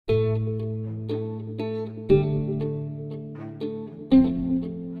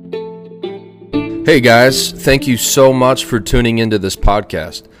Hey guys, thank you so much for tuning into this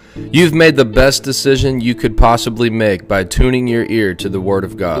podcast. You've made the best decision you could possibly make by tuning your ear to the Word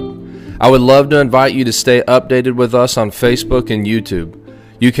of God. I would love to invite you to stay updated with us on Facebook and YouTube.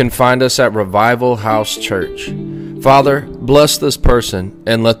 You can find us at Revival House Church. Father, bless this person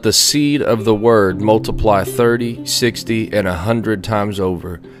and let the seed of the Word multiply 30, 60, and 100 times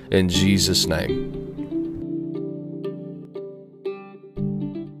over in Jesus' name.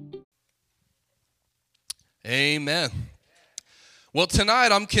 Amen. Well,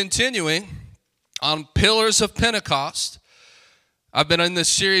 tonight I'm continuing on Pillars of Pentecost. I've been in this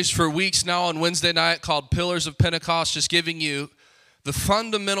series for weeks now on Wednesday night called Pillars of Pentecost, just giving you the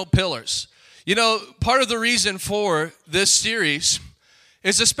fundamental pillars. You know, part of the reason for this series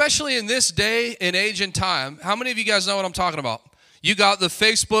is especially in this day and age and time, how many of you guys know what I'm talking about? You got the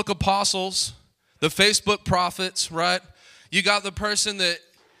Facebook apostles, the Facebook prophets, right? You got the person that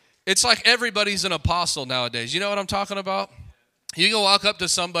it's like everybody's an apostle nowadays. You know what I'm talking about? You can walk up to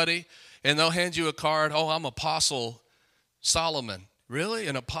somebody and they'll hand you a card. Oh, I'm Apostle Solomon. Really?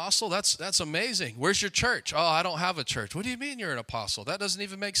 An apostle? That's amazing. Where's your church? Oh, I don't have a church. What do you mean you're an apostle? That doesn't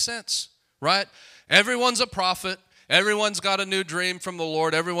even make sense, right? Everyone's a prophet. Everyone's got a new dream from the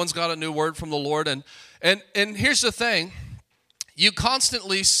Lord. Everyone's got a new word from the Lord. And here's the thing. You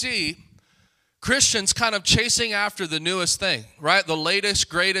constantly see Christians kind of chasing after the newest thing, right? The latest,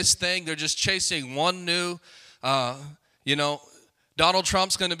 greatest thing. They're just chasing one new, Donald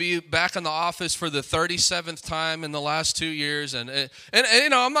Trump's going to be back in the office for the 37th time in the last 2 years. And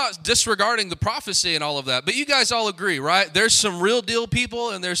I'm not disregarding the prophecy and all of that, but you guys all agree, right? There's some real deal people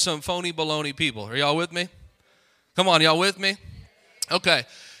and there's some phony baloney people. Are y'all with me? Come on, y'all with me? Okay.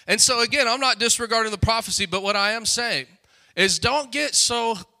 And so again, I'm not disregarding the prophecy, but what I am saying is don't get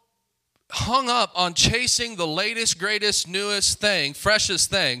so hung up on chasing the latest, greatest, newest thing, freshest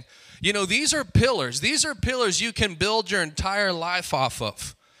thing. You know, these are pillars. These are pillars you can build your entire life off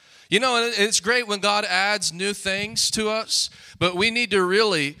of. You know, and it's great when God adds new things to us, but we need to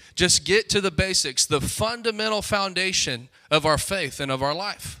really just get to the basics, the fundamental foundation of our faith and of our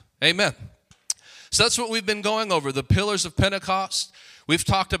life. Amen. So that's what we've been going over, the pillars of Pentecost. We've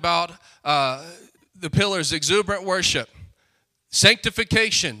talked about the pillars, exuberant worship,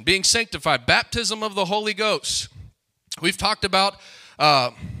 sanctification, being sanctified, baptism of the Holy Ghost. We've talked about,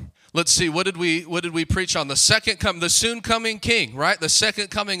 let's see, what did we preach on? The soon coming King, right? The second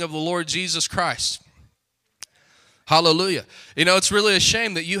coming of the Lord Jesus Christ. Hallelujah. You know, it's really a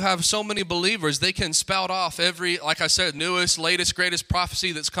shame that you have so many believers, they can spout off every, like I said, newest, latest, greatest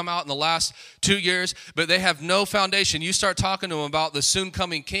prophecy that's come out in the last 2 years, but they have no foundation. You start talking to them about the soon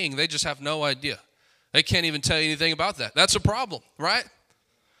coming King, they just have no idea. They can't even tell you anything about that. That's a problem, right?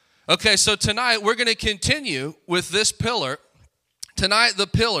 Okay, so tonight we're going to continue with this pillar. Tonight, the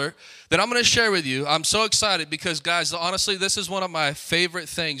pillar that I'm going to share with you, I'm so excited because, guys, honestly, this is one of my favorite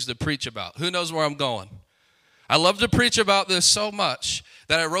things to preach about. Who knows where I'm going? I love to preach about this so much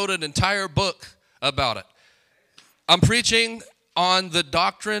that I wrote an entire book about it. I'm preaching on the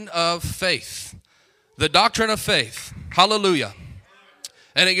doctrine of faith. The doctrine of faith. Hallelujah.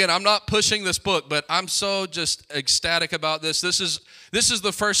 And again, I'm not pushing this book, but I'm so just ecstatic about this. This is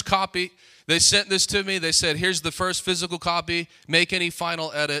the first copy. They sent this to me. They said, here's the first physical copy. Make any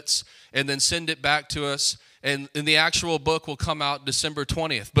final edits, and then send it back to us. And the actual book will come out December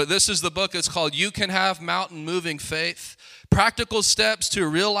 20th. But this is the book. It's called You Can Have Mountain Moving Faith, Practical Steps to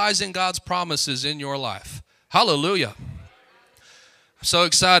Realizing God's Promises in Your Life. Hallelujah. I'm so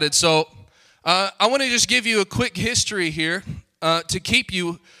excited. So I want to just give you a quick history here. To keep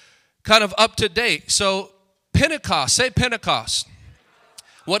you kind of up to date. So Pentecost, say Pentecost.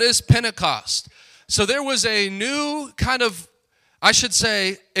 What is Pentecost? So there was a new kind of, I should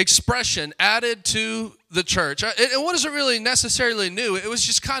say, expression added to the church. It wasn't really necessarily new. It was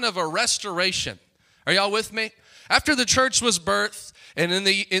just kind of a restoration. Are y'all with me? After the church was birthed, and in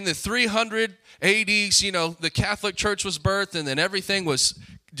the 300 ADs, you know, the Catholic Church was birthed, and then everything was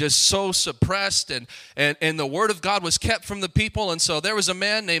just so suppressed, and the word of God was kept from the people. And so there was a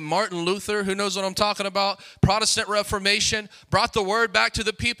man named Martin Luther, who knows what I'm talking about. Protestant Reformation brought the word back to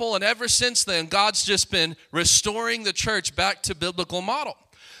the people, and ever since then, God's just been restoring the church back to biblical model.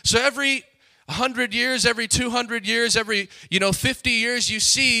 So every 100 years, every 200 years, every 50 years, you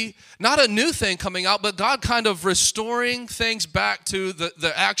see not a new thing coming out, but God kind of restoring things back to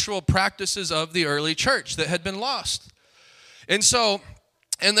the actual practices of the early church that had been lost. And so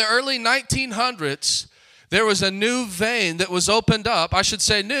in the early 1900s, there was a new vein that was opened up. I should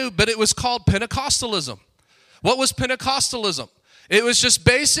say new, but it was called Pentecostalism. What was Pentecostalism? It was just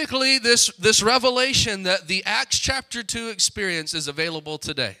basically this revelation that the Acts chapter 2 experience is available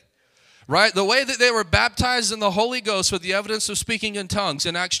today. right? The way that they were baptized in the Holy Ghost with the evidence of speaking in tongues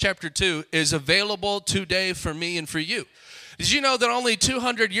in Acts chapter 2 is available today for me and for you. Did you know that only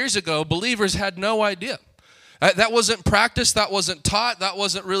 200 years ago, believers had no idea? That wasn't practiced, that wasn't taught, that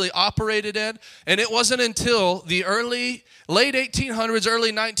wasn't really operated in. And it wasn't until the late 1800s,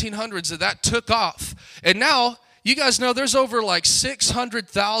 early 1900s that took off. And now, you guys know there's over like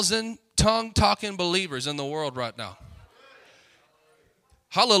 600,000 tongue-talking believers in the world right now.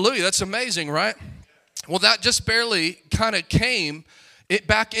 Hallelujah, that's amazing, right? Well, that just barely kind of came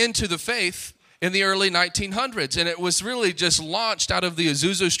back into the faith in the early 1900s. And it was really just launched out of the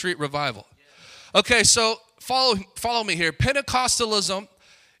Azusa Street revival. Okay, so follow me here. Pentecostalism,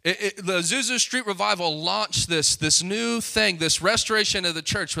 the Azusa Street revival launched this new thing, this restoration of the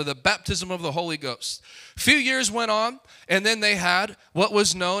church with the baptism of the Holy Ghost. A few years went on, and then they had what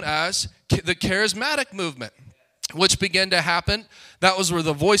was known as the charismatic movement, which began to happen. That was where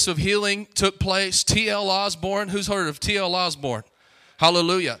the voice of healing took place. T.L. Osborne, who's heard of T.L. Osborne?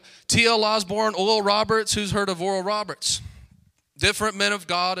 Hallelujah. T.L. Osborne, Oral Roberts, who's heard of Oral Roberts? Different men of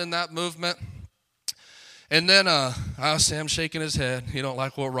God in that movement. And then, Sam shaking his head. You don't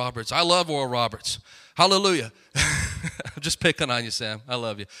like Oral Roberts. I love Oral Roberts. Hallelujah. I'm just picking on you, Sam. I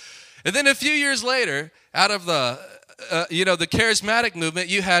love you. And then a few years later, out of the charismatic movement,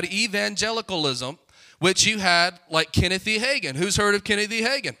 you had evangelicalism, which you had like Kenneth E. Hagin. Who's heard of Kenneth E.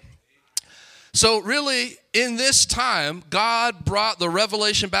 Hagin? So really, in this time, God brought the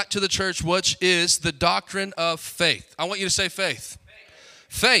revelation back to the church, which is the doctrine of faith. I want you to say faith.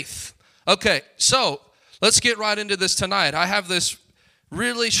 Faith. Okay, so let's get right into this tonight. I have this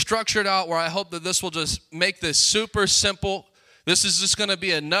really structured out where I hope that this will just make this super simple. This is just going to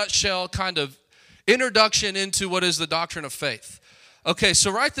be a nutshell kind of introduction into what is the doctrine of faith. Okay,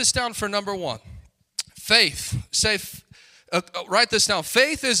 so write this down for number one. Faith. Write this down.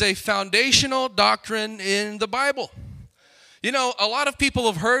 Faith is a foundational doctrine in the Bible. You know, a lot of people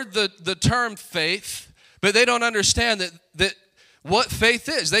have heard the term faith, but they don't understand that what faith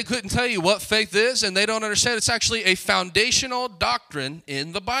is. They couldn't tell you what faith is, and they don't understand it's actually a foundational doctrine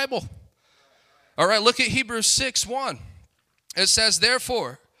in the Bible. All right, look at Hebrews 6:1. It says,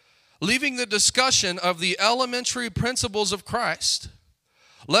 therefore, leaving the discussion of the elementary principles of Christ,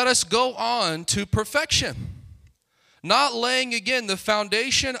 let us go on to perfection, not laying again the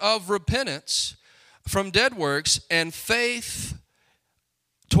foundation of repentance from dead works and faith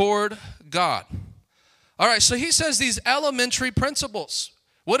toward God. All right, so he says these elementary principles.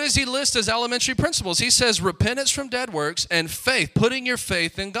 What does he list as elementary principles? He says repentance from dead works and faith, putting your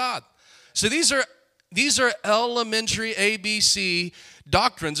faith in God. So these are elementary ABC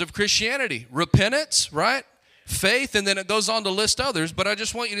doctrines of Christianity. Repentance, right? Faith, and then it goes on to list others, but I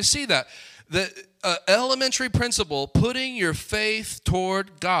just want you to see that. The elementary principle, putting your faith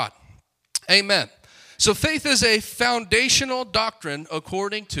toward God. Amen. So faith is a foundational doctrine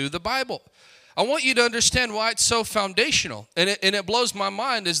according to the Bible. I want you to understand why it's so foundational, and it blows my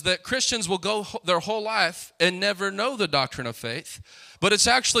mind, is that Christians will go their whole life and never know the doctrine of faith, but it's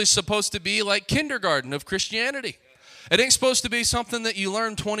actually supposed to be like kindergarten of Christianity. It ain't supposed to be something that you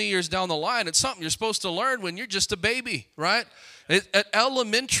learn 20 years down the line. It's something you're supposed to learn when you're just a baby, right? At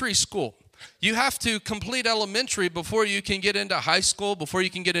elementary school. You have to complete elementary before you can get into high school, before you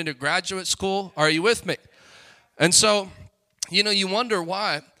can get into graduate school. Are you with me? And so, you wonder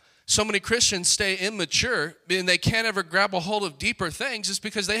why so many Christians stay immature and they can't ever grab a hold of deeper things. It's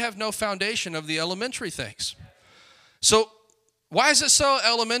because they have no foundation of the elementary things. So why is it so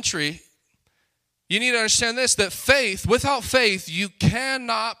elementary? You need to understand this, that faith, without faith, you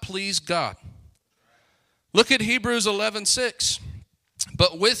cannot please God. Look at Hebrews 11:6.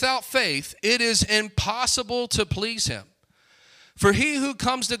 But without faith, it is impossible to please him. For he who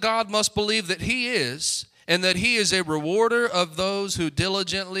comes to God must believe that he is, and that he is a rewarder of those who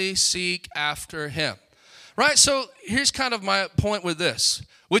diligently seek after him. Right? So here's kind of my point with this.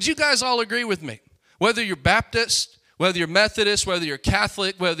 Would you guys all agree with me? Whether you're Baptist, whether you're Methodist, whether you're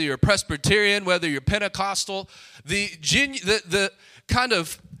Catholic, whether you're Presbyterian, whether you're Pentecostal, the kind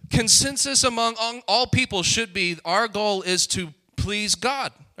of consensus among all people should be our goal is to please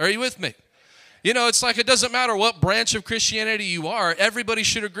God. Are you with me? It's like it doesn't matter what branch of Christianity you are, everybody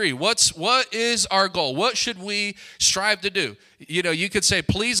should agree. What is our goal? What should we strive to do? You could say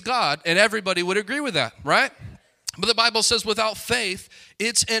please God, and everybody would agree with that, right? But the Bible says without faith,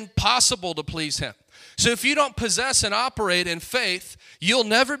 it's impossible to please him. So if you don't possess and operate in faith, you'll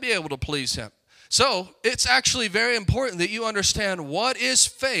never be able to please him. So it's actually very important that you understand what is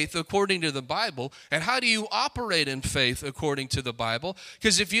faith according to the Bible and how do you operate in faith according to the Bible.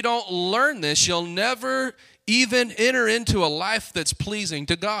 Because if you don't learn this, you'll never even enter into a life that's pleasing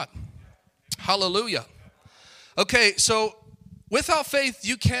to God. Hallelujah. Okay, so without faith,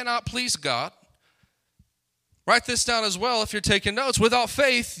 you cannot please God. Write this down as well if you're taking notes. Without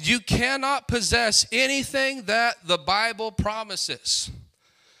faith, you cannot possess anything that the Bible promises.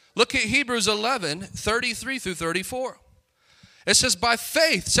 Look at Hebrews 11, 33 through 34. It says, by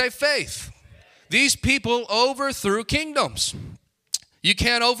faith, say faith, these people overthrew kingdoms. You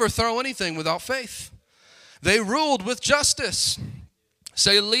can't overthrow anything without faith. They ruled with justice.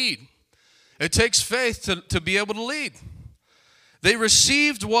 Say lead. It takes faith to be able to lead. They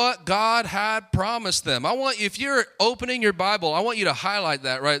received what God had promised them. If you're opening your Bible, I want you to highlight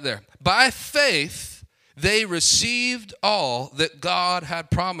that right there. By faith, they received all that God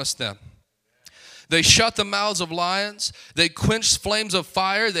had promised them. They shut the mouths of lions. They quenched flames of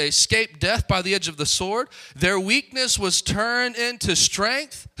fire. They escaped death by the edge of the sword. Their weakness was turned into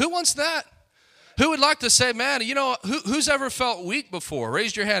strength. Who wants that? Who would like to say, man, who's ever felt weak before?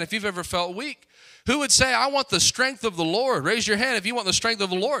 Raise your hand if you've ever felt weak. Who would say, I want the strength of the Lord? Raise your hand if you want the strength of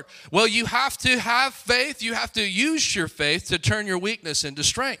the Lord. Well, you have to have faith. You have to use your faith to turn your weakness into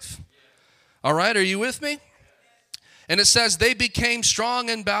strength. All right, are you with me? And it says they became strong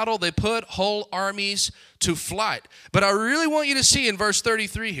in battle. They put whole armies to flight. But I really want you to see in verse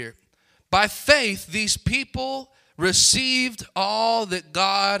 33 here. By faith, these people received all that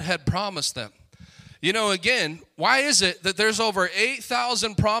God had promised them. Again, why is it that there's over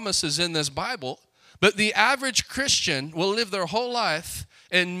 8,000 promises in this Bible, but the average Christian will live their whole life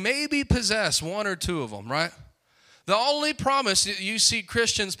and maybe possess one or two of them, right? The only promise that you see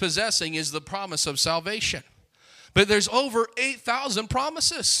Christians possessing is the promise of salvation. But there's over 8,000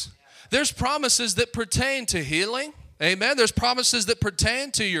 promises. There's promises that pertain to healing. Amen. There's promises that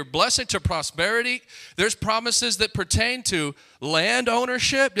pertain to your blessing, to prosperity. There's promises that pertain to land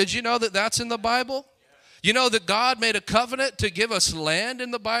ownership. Did you know that that's in the Bible? You know that God made a covenant to give us land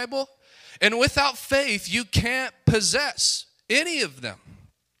in the Bible? And without faith, you can't possess any of them.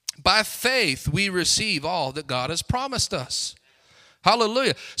 By faith, we receive all that God has promised us.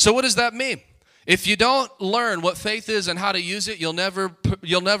 Hallelujah. So what does that mean? If you don't learn what faith is and how to use it, you'll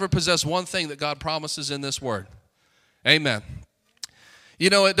never possess one thing that God promises in this word. Amen.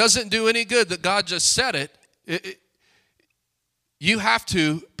 It doesn't do any good that God just said it. You have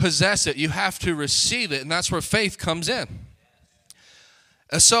to possess it. You have to receive it. And that's where faith comes in.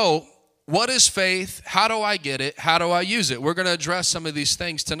 So, what is faith? How do I get it? How do I use it? We're going to address some of these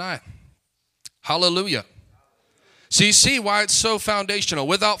things tonight. Hallelujah. So you see why it's so foundational.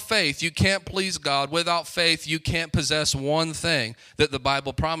 Without faith, you can't please God. Without faith, you can't possess one thing that the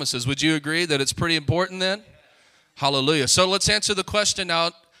Bible promises. Would you agree that it's pretty important then? Hallelujah. So let's answer the question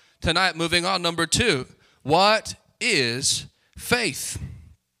now tonight. Moving on, number 2. What is faith?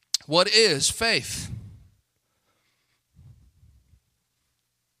 What is faith?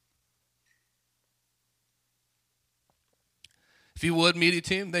 If you would, media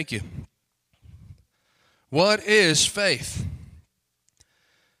team, thank you. What is faith?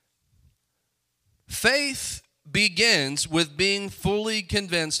 Faith begins with being fully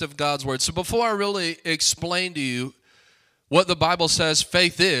convinced of God's word. So before I really explain to you what the Bible says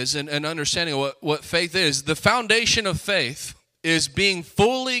faith is and understanding what faith is, the foundation of faith is being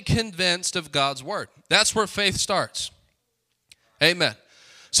fully convinced of God's word. That's where faith starts. Amen.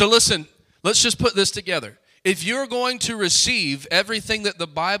 So listen, let's just put this together. If you're going to receive everything that the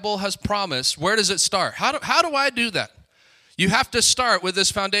Bible has promised, where does it start? How do I do that? You have to start with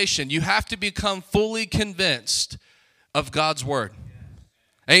this foundation. You have to become fully convinced of God's word.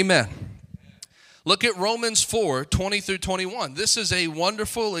 Amen. Look at Romans 4, 20 through 21. This is a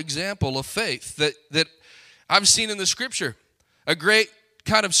wonderful example of faith that I've seen in the scripture. A great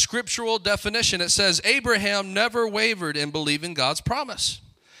kind of scriptural definition. It says, Abraham never wavered in believing God's promise.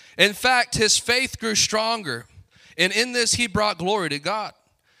 In fact, his faith grew stronger, and in this he brought glory to God.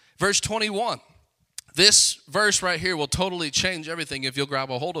 Verse 21. This verse right here will totally change everything if you'll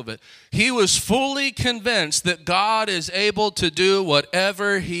grab a hold of it. He was fully convinced that God is able to do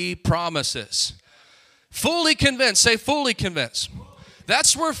whatever he promises. Fully convinced. Say fully convinced.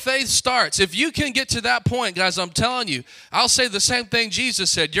 That's where faith starts. If you can get to that point, guys, I'm telling you, I'll say the same thing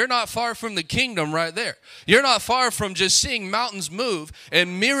Jesus said. You're not far from the kingdom right there. You're not far from just seeing mountains move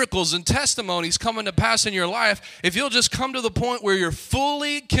and miracles and testimonies coming to pass in your life. If you'll just come to the point where you're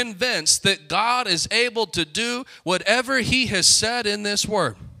fully convinced that God is able to do whatever he has said in this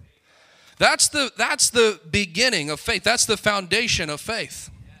word. That's the beginning of faith. That's the foundation of faith.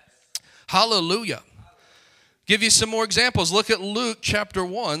 Hallelujah. Give you some more examples. Look at Luke chapter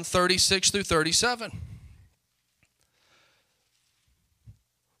 1, 36 through 37.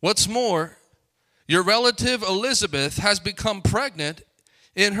 What's more, your relative Elizabeth has become pregnant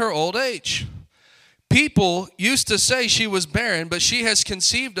in her old age. People used to say she was barren, but she has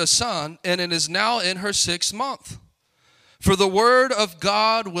conceived a son, and it is now in her 6th month. For the word of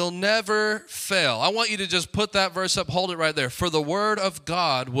God will never fail. I want you to just put that verse up, hold it right there. For the word of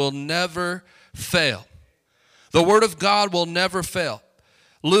God will never fail. The word of God will never fail.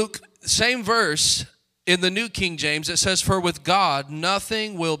 Luke, same verse in the New King James, it says, for with God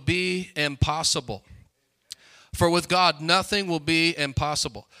nothing will be impossible. For with God nothing will be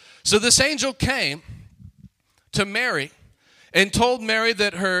impossible. So this angel came to Mary and told Mary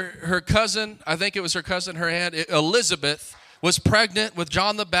that her cousin, I think it was her cousin, her aunt, Elizabeth, was pregnant with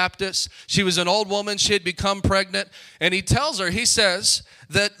John the Baptist. She was an old woman. She had become pregnant. And he tells her, he says,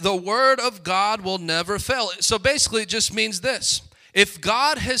 that the word of God will never fail. So basically it just means this. If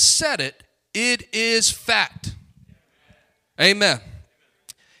God has said it, it is fact. Amen.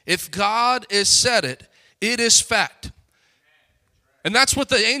 If God has said it, it is fact. And that's what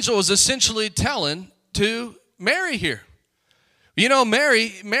the angel is essentially telling to Mary here. You know,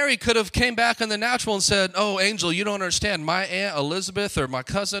 Mary could have came back in the natural and said, oh, angel, you don't understand. My Aunt Elizabeth or my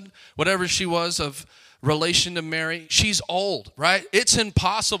cousin, whatever she was of relation to Mary, she's old, right? It's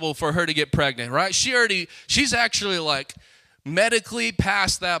impossible for her to get pregnant, right? She's actually like medically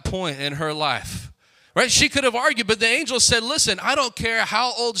past that point in her life, right? She could have argued, but the angel said, listen, I don't care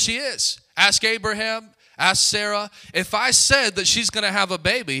how old she is. Ask Abraham. Ask Sarah. If I said that she's going to have a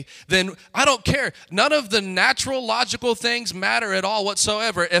baby, then I don't care. None of the natural, logical things matter at all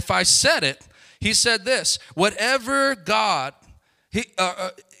whatsoever. If I said it, he said this, whatever God,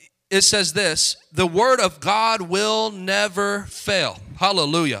 it says this, the word of God will never fail.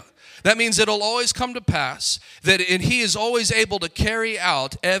 Hallelujah. That means it'll always come to pass, and he is always able to carry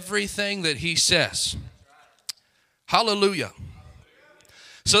out everything that he says. Hallelujah.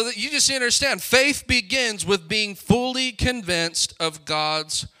 So that you just understand, faith begins with being fully convinced of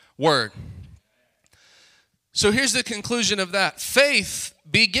God's word. So here's the conclusion of that. Faith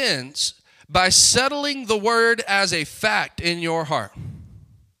begins by settling the word as a fact in your heart.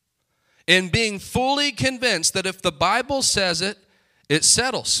 And being fully convinced that if the Bible says it, it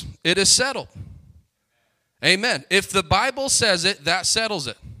settles. It is settled. Amen. If the Bible says it, that settles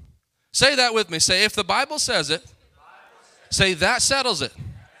it. Say that with me. Say, if the Bible says it, say, that settles it.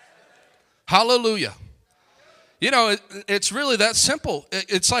 Hallelujah. You know, it's really that simple.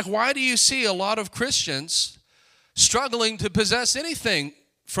 It's like, why do you see a lot of Christians struggling to possess anything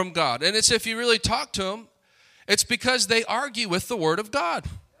from God? And it's if you really talk to them, it's because they argue with the word of God.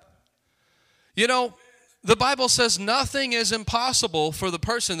 You know, the Bible says nothing is impossible for the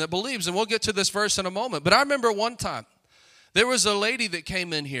person that believes. And we'll get to this verse in a moment. But I remember one time, there was a lady that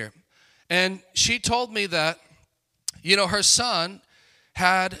came in here. And she told me that, you know, her son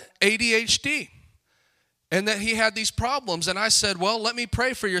had ADHD and that he had these problems. And I said, well, let me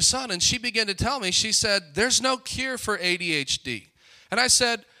pray for your son. And she began to tell me, she said, there's no cure for ADHD. And I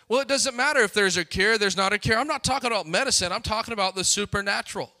said, well, it doesn't matter if there's a cure, there's not a cure. I'm not talking about medicine. I'm talking about the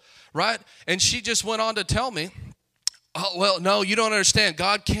supernatural, right? And she just went on to tell me, oh, well, no, you don't understand.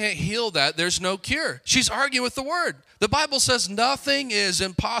 God can't heal that. There's no cure. She's arguing with the word. The Bible says nothing is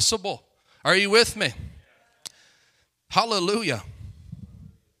impossible. Are you with me? Hallelujah.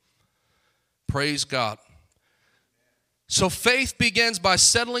 Praise God. So faith begins by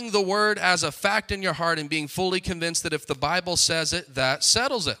settling the word as a fact in your heart and being fully convinced that if the Bible says it, that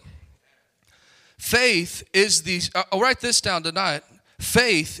settles it. Faith is the, I'll write this down tonight.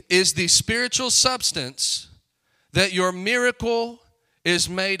 Faith is the spiritual substance that your miracle is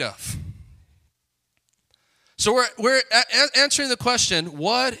made of. So we're answering the question,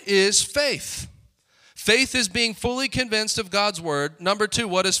 what is faith? Faith is being fully convinced of God's word. Number two,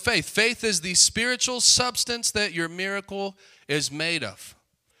 what is faith? Faith is the spiritual substance that your miracle is made of.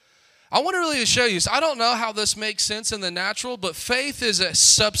 I want to really show you, I don't know how this makes sense in the natural, but faith is a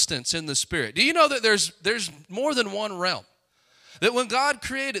substance in the spirit. Do you know that there's more than one realm? That when God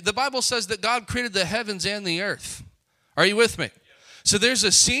created, the Bible says that God created the heavens and the earth. Are you with me? So there's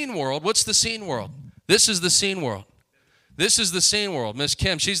a seen world. What's the seen world? This is the seen world. This is the seen world. Miss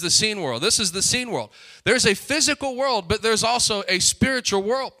Kim, she's the seen world. This is the seen world. There's a physical world, but there's also a spiritual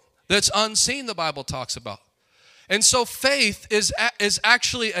world that's unseen, the Bible talks about. And so faith is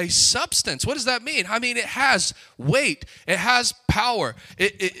actually a substance. What does that mean? I mean, it has weight. It has power.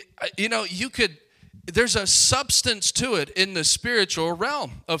 There's a substance to it in the spiritual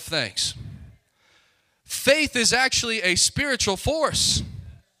realm of things. Faith is actually a spiritual force.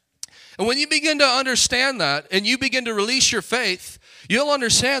 And when you begin to understand that and you begin to release your faith, you'll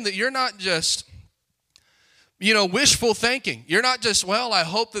understand that you're not just wishful thinking. You're not just, well, I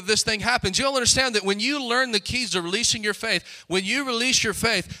hope that this thing happens. You'll understand that when you learn the keys to releasing your faith, when you release your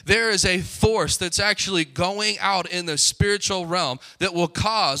faith, there is a force that's actually going out in the spiritual realm that will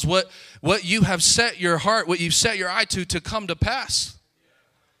cause what you have set your heart, what you've set your eye to come to pass.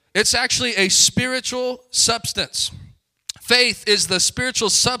 It's actually a spiritual substance. Faith is the spiritual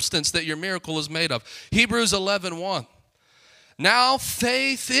substance that your miracle is made of. Hebrews 11:1. Now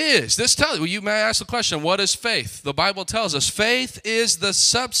faith is, this tells you, you may ask the question, what is faith? The Bible tells us faith is the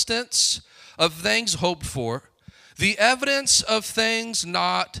substance of things hoped for, the evidence of things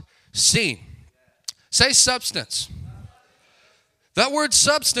not seen. Say substance. That word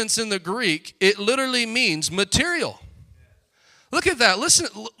substance in the Greek, it literally means material. Look at that. Listen,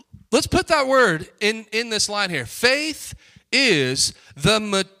 let's put that word in this line here. Faith is the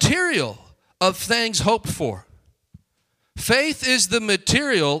material of things hoped for. Faith is the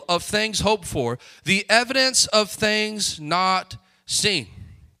material of things hoped for, the evidence of things not seen.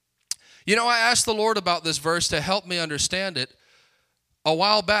 I asked the Lord about this verse to help me understand it a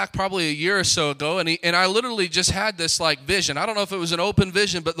while back, probably a year or so ago, and I literally just had this vision. I don't know if it was an open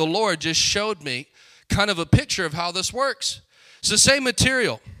vision, but the Lord just showed me kind of a picture of how this works. So say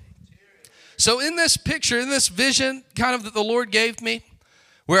material. So in this picture, in this vision kind of that the Lord gave me,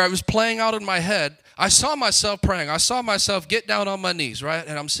 where I was playing out in my head, I saw myself praying. I saw myself get down on my knees, right?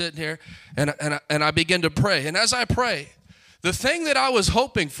 And I'm sitting here, and I begin to pray. And as I pray, the thing that I was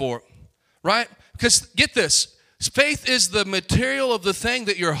hoping for, right? Because get this, faith is the material of the thing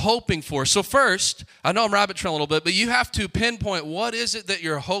that you're hoping for. So first, I know I'm rabbit trailing a little bit, but you have to pinpoint what is it that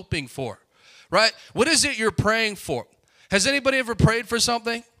you're hoping for, right? What is it you're praying for? Has anybody ever prayed for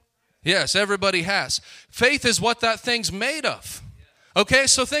something? Yes, everybody has. Faith is what that thing's made of. Okay,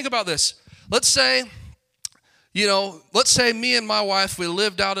 so think about this. Let's say me and my wife, we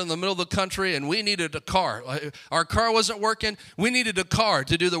lived out in the middle of the country and we needed a car. Our car wasn't working. We needed a car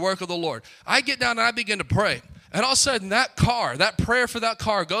to do the work of the Lord. I get down and I begin to pray. And all of a sudden that prayer for that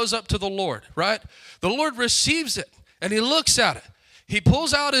car goes up to the Lord, right? The Lord receives it and he looks at it. He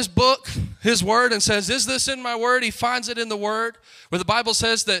pulls out his book, his word, and says, is this in my word? He finds it in the word where the Bible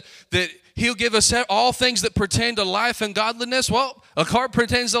says that he'll give us all things that pertain to life and godliness. Well, a car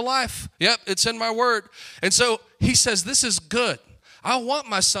pertains to life. Yep, it's in my word. And so he says, this is good. I want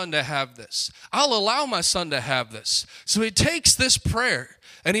my son to have this. I'll allow my son to have this. So he takes this prayer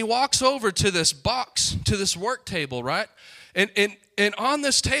and he walks over to this box, to this work table, right? And on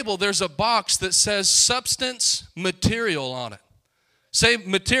this table, there's a box that says substance material on it. Say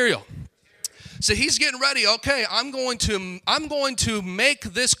material. So he's getting ready. Okay, I'm going to make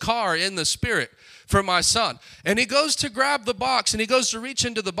this car in the spirit for my son. And he goes to grab the box and he goes to reach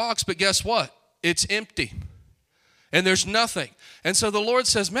into the box, but guess what? It's empty. And there's nothing. And so the Lord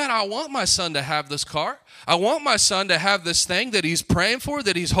says, man, I want my son to have this car. I want my son to have this thing that he's praying for,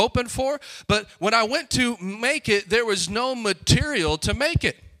 that he's hoping for. But when I went to make it, there was no material to make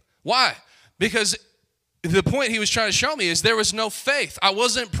it. Why? Because the point he was trying to show me is there was no faith. I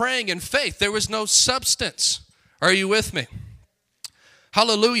wasn't praying in faith. There was no substance. Are you with me?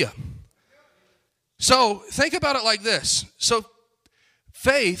 Hallelujah. So think about it like this. So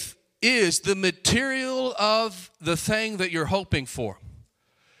faith is the material of the thing that you're hoping for.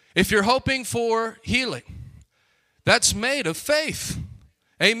 If you're hoping for healing, that's made of faith.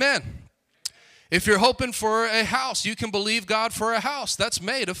 Amen. If you're hoping for a house, you can believe God for a house. That's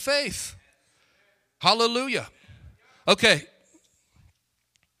made of faith. Hallelujah. Okay.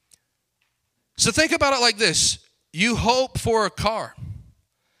 So think about it like this. You hope for a car.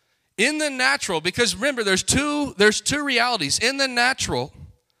 In the natural, because remember, there's two realities. In the natural,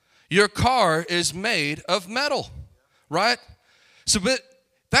 your car is made of metal, right? So but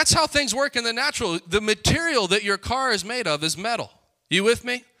that's how things work in the natural. The material that your car is made of is metal. You with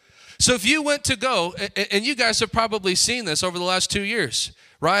me? So if you went to go, and you guys have probably seen this over the last 2 years,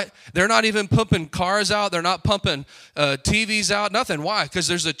 right? They're not even pumping cars out. They're not pumping TVs out, nothing. Why? Because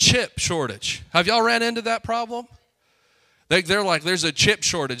there's a chip shortage. Have y'all ran into that problem? They're like, there's a chip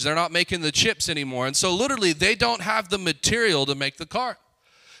shortage. They're not making the chips anymore. And so literally, they don't have the material to make the car.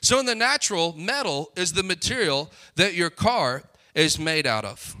 So in the natural, metal is the material that your car is made out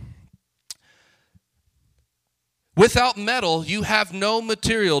of. Without metal, you have no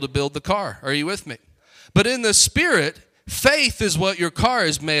material to build the car. Are you with me? But in the spirit, faith is what your car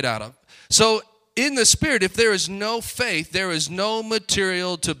is made out of. So in the spirit, if there is no faith, there is no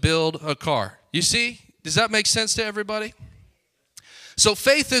material to build a car. You see? Does that make sense to everybody? So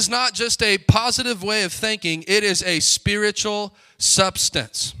faith is not just a positive way of thinking. It is a spiritual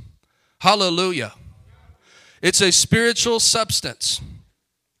substance. Hallelujah. It's a spiritual substance.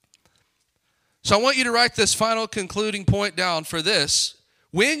 So I want you to write this final concluding point down for this.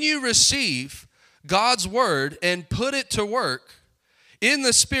 When you receive God's word and put it to work in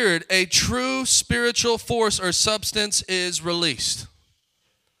the Spirit, a true spiritual force or substance is released.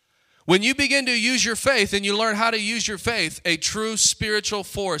 When you begin to use your faith and you learn how to use your faith, a true spiritual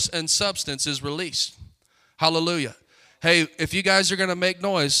force and substance is released. Hallelujah. Hey, if you guys are going to make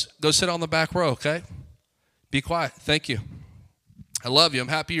noise, go sit on the back row, okay? Be quiet. Thank you. I love you. I'm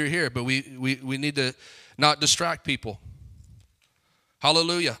happy you're here, but we need to not distract people.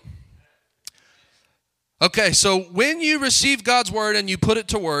 Hallelujah. Okay, so when you receive God's word and you put it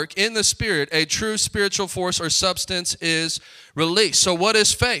to work in the Spirit, a true spiritual force or substance is released. So what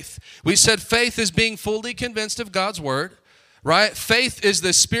is faith? We said faith is being fully convinced of God's word, right? Faith is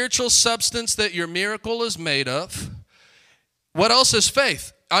the spiritual substance that your miracle is made of. What else is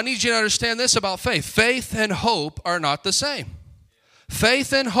faith? I need you to understand this about faith. Faith and hope are not the same.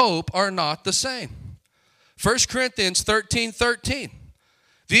 Faith and hope are not the same. 1 Corinthians 13:13.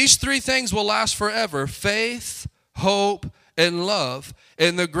 These three things will last forever: faith, hope, and love.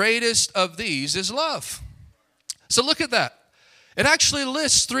 And the greatest of these is love. So look at that. It actually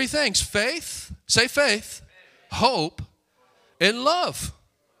lists three things: faith, say faith, hope, and love.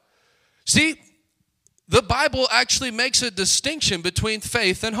 See, the Bible actually makes a distinction between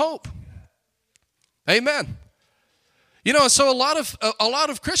faith and hope. Amen. You know, so a lot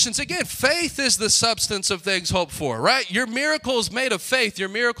of Christians, again, faith is the substance of things hoped for, right? Your miracle is made of faith. Your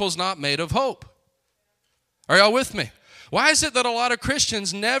miracle is not made of hope. Are y'all with me? Why is it that a lot of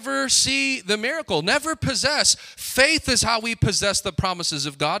Christians never see the miracle, never possess? Faith is how we possess the promises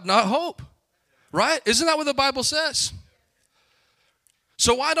of God, not hope, right? Isn't that what the Bible says?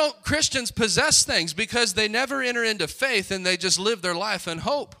 So why don't Christians possess things? Because they never enter into faith and they just live their life in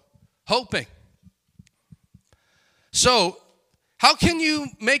hope, hoping. So how can you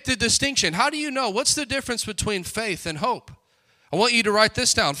make the distinction? How do you know? What's the difference between faith and hope? I want you to write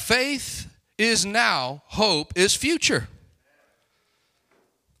this down. Faith is now, hope is future.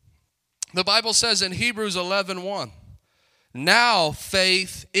 The Bible says in Hebrews 11:1, now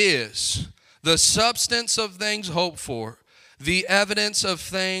faith is the substance of things hoped for, the evidence of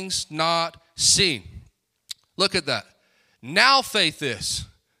things not seen. Look at that. Now faith is.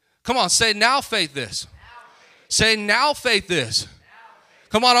 Come on, say now faith is. Say now faith is.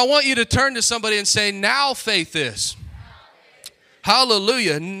 Come on, I want you to turn to somebody and say now faith is.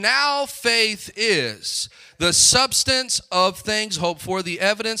 Hallelujah. Now faith is the substance of things hoped for, the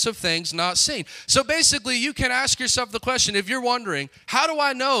evidence of things not seen. So basically, you can ask yourself the question, if you're wondering, how do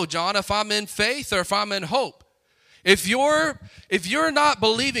I know, John, if I'm in faith or if I'm in hope? If you're not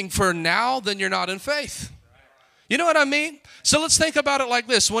believing for now, then you're not in faith. You know what I mean? So let's think about it like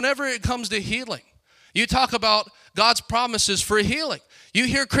this. Whenever it comes to healing, you talk about God's promises for healing. You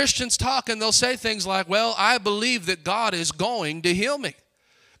hear Christians talk and they'll say things like, well, I believe that God is going to heal me.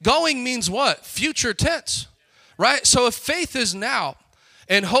 Going means what? Future tense, right? So if faith is now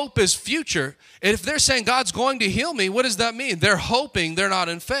and hope is future, and if they're saying God's going to heal me, what does that mean? They're hoping, they're not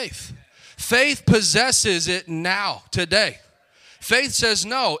in faith. Faith possesses it now, today. Faith says,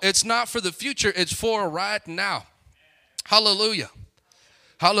 no, it's not for the future, it's for right now. Hallelujah.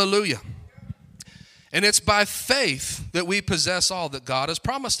 Hallelujah. And it's by faith that we possess all that God has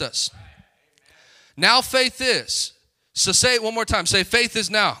promised us. Now faith is. So say it one more time. Say faith is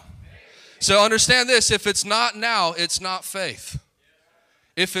now. So understand this. If it's not now, it's not faith.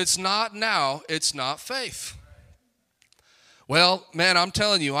 If it's not now, it's not faith. Well, man, I'm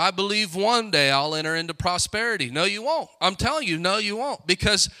telling you, I believe one day I'll enter into prosperity. No, you won't. I'm telling you, no, you won't.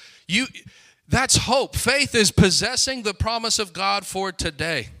 Because that's hope. Faith is possessing the promise of God for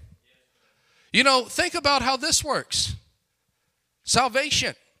today. You know, think about how this works.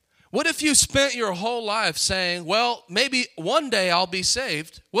 Salvation. What if you spent your whole life saying, well, maybe one day I'll be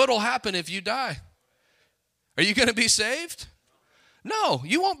saved? What'll happen if you die? Are you going to be saved? No,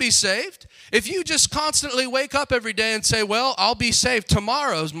 you won't be saved. If you just constantly wake up every day and say, well, I'll be saved.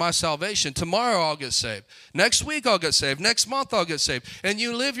 Tomorrow's my salvation. Tomorrow I'll get saved. Next week I'll get saved. Next month I'll get saved. And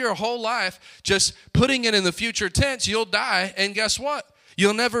you live your whole life just putting it in the future tense, you'll die. And guess what?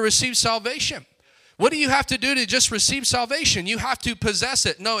 You'll never receive salvation. What do you have to do to just receive salvation? You have to possess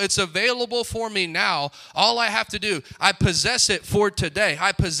it. No, it's available for me now. All I have to do, I possess it for today.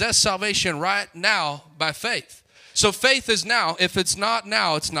 I possess salvation right now by faith. So faith is now. If it's not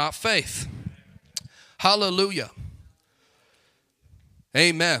now, it's not faith. Hallelujah.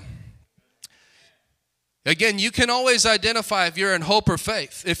 Amen. Again, you can always identify if you're in hope or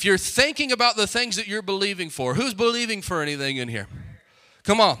faith. If you're thinking about the things that you're believing for. Who's believing for anything in here?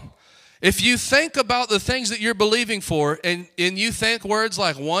 Come on. If you think about the things that you're believing for and you think words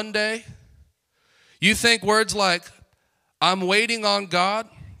like one day, You think words like, I'm waiting on God,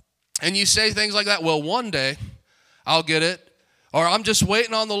 and you say things like that, well, one day I'll get it, or I'm just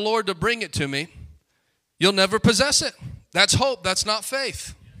waiting on the Lord to bring it to me, you'll never possess it. That's hope. That's not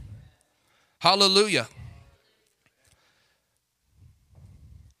faith. Hallelujah.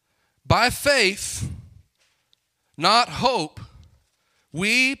 By faith, not hope,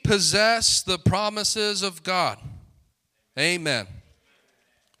 we possess the promises of God. Amen.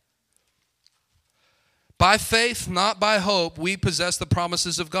 By faith, not by hope, we possess the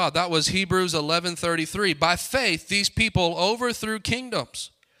promises of God. That was Hebrews 11:33. By faith, these people overthrew kingdoms,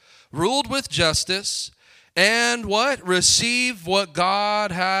 ruled with justice, and what? Received what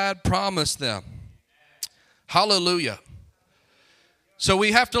God had promised them. Hallelujah. So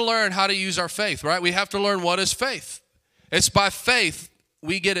we have to learn how to use our faith, right? We have to learn what is faith. It's by faith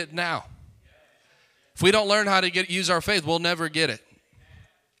we get it now. If we don't learn how to use our faith, we'll never get it.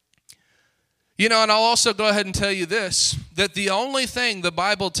 You know, and I'll also go ahead and tell you this, that the only thing the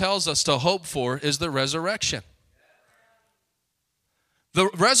Bible tells us to hope for is the resurrection. The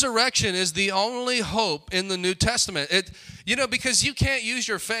resurrection is the only hope in the New Testament. Because you can't use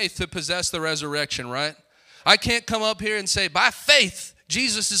your faith to possess the resurrection, right? I can't come up here and say, by faith,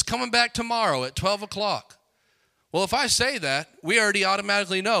 Jesus is coming back tomorrow at 12 o'clock. Well, if I say that, we already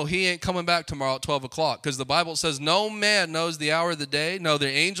automatically know he ain't coming back tomorrow at 12 o'clock because the Bible says no man knows the hour of the day. No, the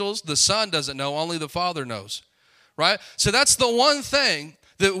angels, the Son doesn't know, only the Father knows, right? So that's the one thing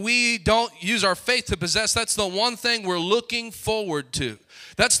that we don't use our faith to possess. That's the one thing we're looking forward to.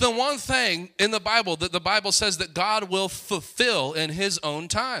 That's the one thing in the Bible that the Bible says that God will fulfill in his own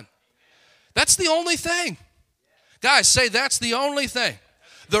time. That's the only thing. Guys, say that's the only thing.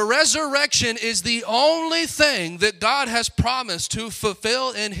 The resurrection is the only thing that God has promised to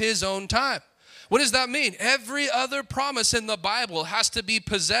fulfill in his own time. What does that mean? Every other promise in the Bible has to be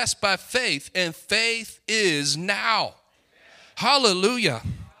possessed by faith, and faith is now. Hallelujah.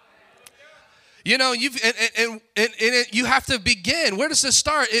 You know, you have to begin. Where does this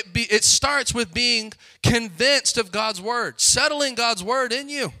start? It starts with being convinced of God's word, settling God's word in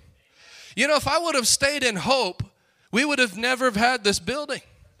you. You know, if I would have stayed in hope, we would have never had this building.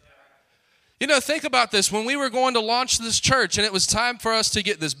 You know, think about this. When we were going to launch this church and it was time for us to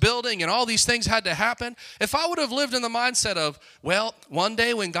get this building and all these things had to happen, if I would have lived in the mindset of, well, one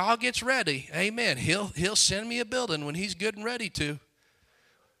day when God gets ready, amen, he'll send me a building when he's good and ready to.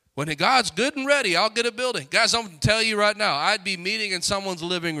 When God's good and ready, I'll get a building. Guys, I'm going to tell you right now, I'd be meeting in someone's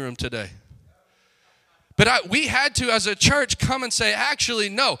living room today. But we had to, as a church, come and say, actually,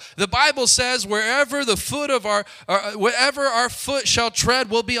 no. The Bible says wherever our foot shall tread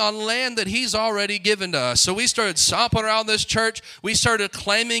will be on land that he's already given to us. So we started stomping around this church. We started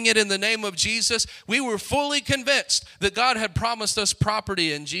claiming it in the name of Jesus. We were fully convinced that God had promised us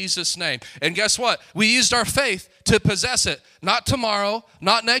property in Jesus' name. And guess what? We used our faith to possess it. Not tomorrow,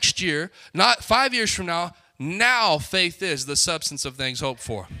 not next year, not 5 years from now. Now faith is the substance of things hoped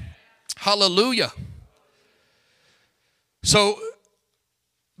for. Hallelujah. So,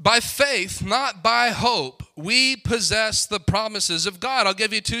 by faith, not by hope, we possess the promises of God. I'll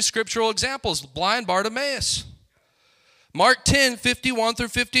give you two scriptural examples. Blind Bartimaeus. Mark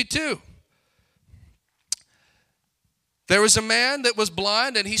 10:51-52. There was a man that was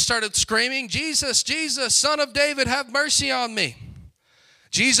blind, and he started screaming, Jesus, Jesus, Son of David, have mercy on me.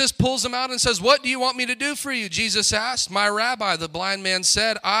 Jesus pulls him out and says, what do you want me to do for you? Jesus asked. My rabbi, the blind man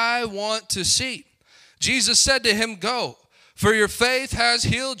said, I want to see. Jesus said to him, go. For your faith has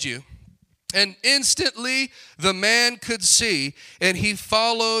healed you. And instantly the man could see, and he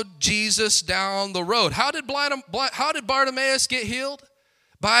followed Jesus down the road. How did Bartimaeus get healed?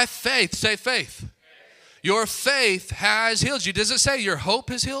 By faith. Say faith. Your faith has healed you. Does it say your hope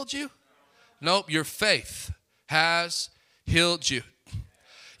has healed you? Nope, your faith has healed you.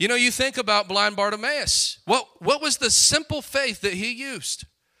 You know, you think about blind Bartimaeus. What was the simple faith that he used?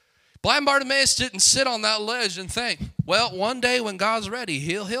 Blind Bartimaeus didn't sit on that ledge and think, well, one day when God's ready,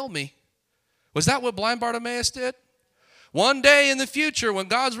 he'll heal me. Was that what blind Bartimaeus did? One day in the future when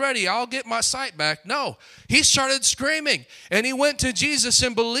God's ready, I'll get my sight back. No, he started screaming and he went to Jesus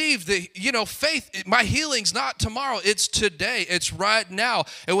and believed that, faith, my healing's not tomorrow. It's today. It's right now.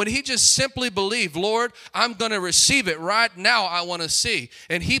 And when he just simply believed, Lord, I'm going to receive it right now. I want to see.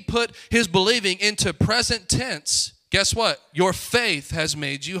 And he put his believing into present tense. Guess what? Your faith has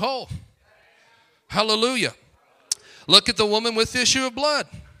made you whole. Hallelujah. Look at the woman with the issue of blood.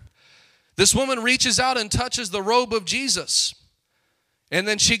 This woman reaches out and touches the robe of Jesus. And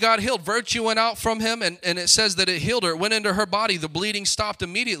then she got healed. Virtue went out from him, and it says that it healed her. It went into her body. The bleeding stopped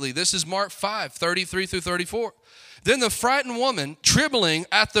immediately. This is Mark 5, 33 through 34. Then the frightened woman, trembling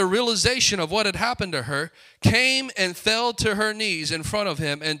at the realization of what had happened to her, came and fell to her knees in front of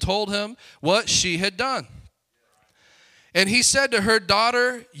him and told him what she had done. And he said to her,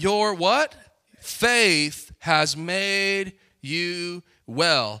 daughter, your what? Faith has made you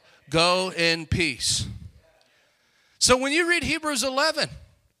well. Go in peace. So when you read Hebrews 11,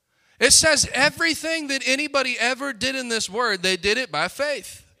 it says everything that anybody ever did in this word, they did it by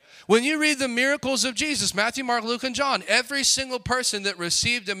faith. When you read the miracles of Jesus, Matthew, Mark, Luke, and John, every single person that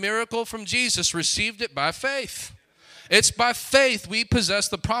received a miracle from Jesus received it by faith. It's by faith we possess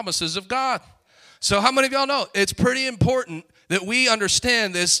the promises of God. So how many of y'all know it's pretty important that we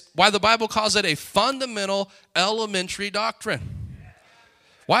understand this, why the Bible calls it a fundamental elementary doctrine?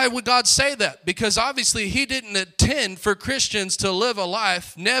 Why would God say that? Because obviously he didn't intend for Christians to live a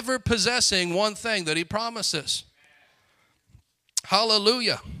life never possessing one thing that he promises.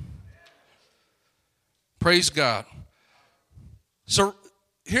 Hallelujah. Praise God. So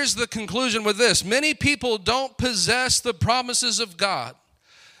here's the conclusion with this. Many people don't possess the promises of God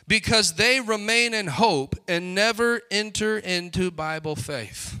because they remain in hope and never enter into Bible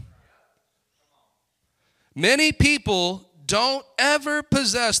faith. Many people don't ever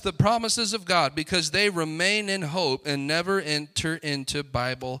possess the promises of God because they remain in hope and never enter into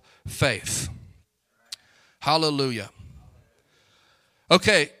Bible faith. Hallelujah.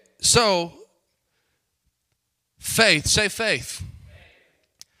 Okay, so faith, say faith.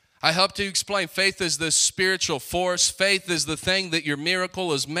 I helped you explain faith is this spiritual force. Faith is the thing that your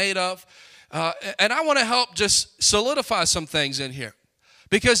miracle is made of. And I want to help just solidify some things in here.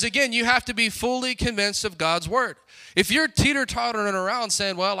 Because again, you have to be fully convinced of God's word. If you're teeter-tottering around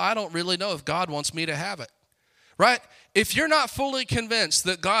saying, well, I don't really know if God wants me to have it, right? If you're not fully convinced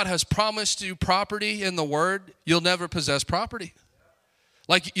that God has promised you property in the word, you'll never possess property.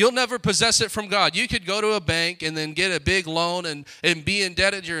 Like, you'll never possess it from God. You could go to a bank and then get a big loan and be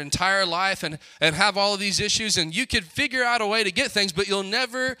indebted your entire life and have all of these issues, and you could figure out a way to get things, but you'll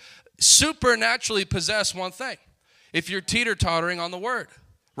never supernaturally possess one thing if you're teeter-tottering on the word.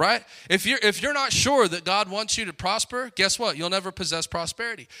 Right? If you're not sure that God wants you to prosper, guess what? You'll never possess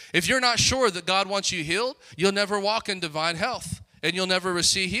prosperity. If you're not sure that God wants you healed, you'll never walk in divine health and you'll never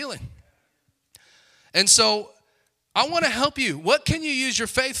receive healing. And so I want to help you. What can you use your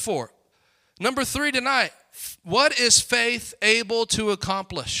faith for? Number 3 tonight, what is faith able to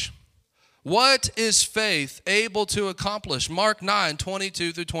accomplish? What is faith able to accomplish? Mark 9,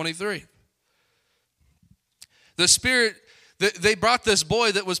 22 through 23. The Spirit, they brought this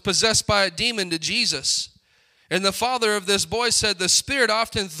boy that was possessed by a demon to Jesus. And the father of this boy said, the Spirit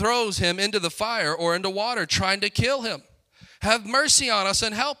often throws him into the fire or into water, trying to kill him. Have mercy on us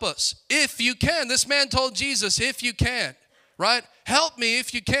and help us, if you can. This man told Jesus, if you can, right? Help me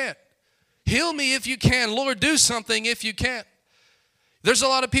if you can. Heal me if you can. Lord, do something if you can. There's a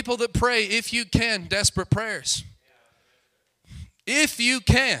lot of people that pray, if you can, desperate prayers. If you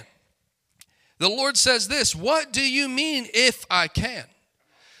can. The Lord says this, what do you mean if I can?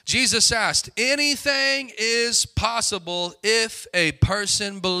 Jesus asked, anything is possible if a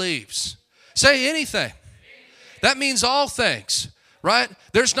person believes. Say anything. That means all things, right?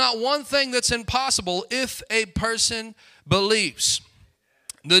 There's not one thing that's impossible if a person believes.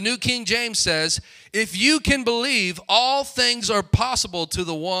 The New King James says, if you can believe, all things are possible to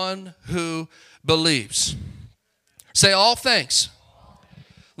the one who believes. Say all things.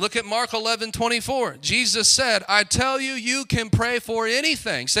 Look at Mark 11:24. Jesus said, I tell you, you can pray for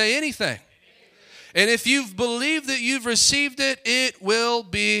anything. Say anything. And if you've believed that you've received it, it will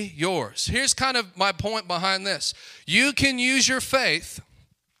be yours. Here's kind of my point behind this. You can use your faith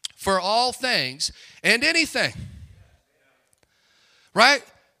for all things and anything. Right?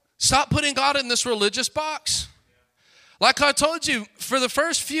 Stop putting God in this religious box. Like I told you, for the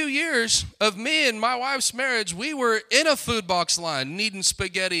first few years of me and my wife's marriage, we were in a food box line needing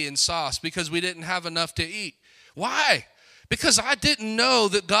spaghetti and sauce because we didn't have enough to eat. Why? Because I didn't know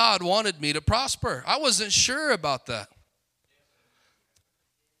that God wanted me to prosper. I wasn't sure about that.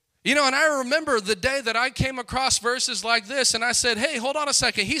 You know, and I remember the day that I came across verses like this and I said, hey, hold on a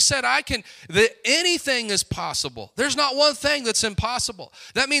second. He said that anything is possible. There's not one thing that's impossible.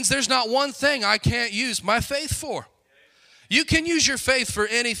 That means there's not one thing I can't use my faith for. You can use your faith for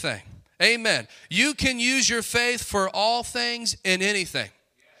anything. Amen. You can use your faith for all things and anything.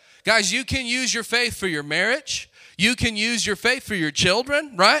 Guys, you can use your faith for your marriage. You can use your faith for your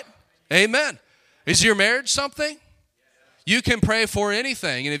children, right? Amen. Is your marriage something? You can pray for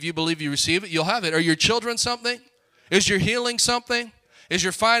anything, and if you believe you receive it, you'll have it. Are your children something? Is your healing something? Is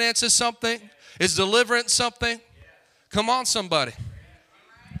your finances something? Is deliverance something? Come on, somebody.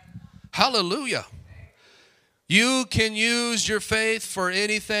 Hallelujah. You can use your faith for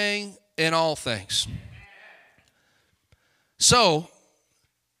anything and all things. So,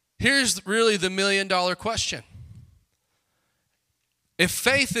 here's really the $1 million question. If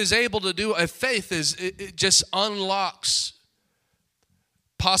faith is able to do, if faith is, it just unlocks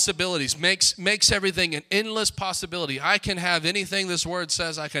possibilities, makes everything an endless possibility. I can have anything this word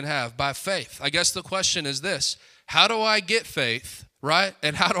says I can have by faith. I guess the question is this: how do I get faith, right?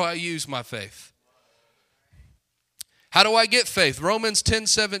 And how do I use my faith? How do I get faith? Romans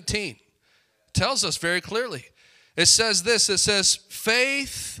 10:17 tells us very clearly. It says this, it says,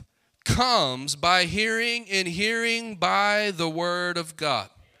 faith comes by hearing, and hearing by the word of God.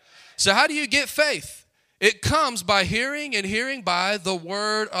 So how do you get faith? It comes by hearing, and hearing by the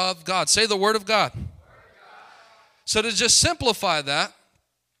word of God. Say the word of God. So to just simplify that,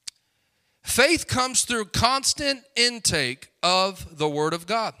 faith comes through constant intake of the word of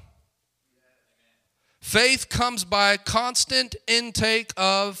God. Faith comes by constant intake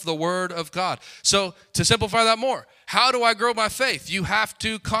of the word of God. So to simplify that more, how do I grow my faith? You have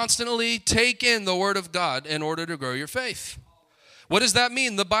to constantly take in the word of God in order to grow your faith. What does that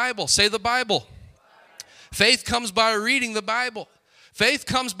mean? The Bible. Say the Bible. Faith comes by reading the Bible. Faith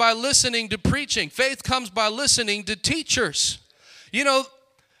comes by listening to preaching. Faith comes by listening to teachers. You know,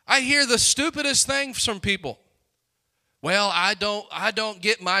 I hear the stupidest things from people. Well, I don't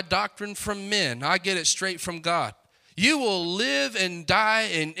get my doctrine from men. I get it straight from God. You will live and die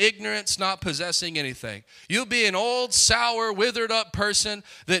in ignorance, not possessing anything. You'll be an old, sour, withered up person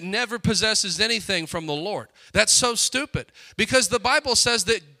that never possesses anything from the Lord. That's so stupid, because the Bible says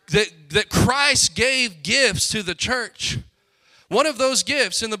that Christ gave gifts to the church. One of those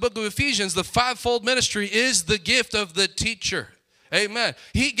gifts in the book of Ephesians, the fivefold ministry, is the gift of the teacher. Amen.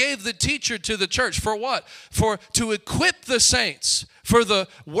 He gave the teacher to the church for what? To equip the saints for the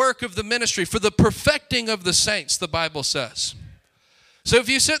work of the ministry, for the perfecting of the saints, the Bible says. So if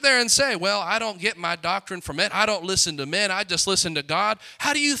you sit there and say, well, I don't get my doctrine from men, I don't listen to men, I just listen to God.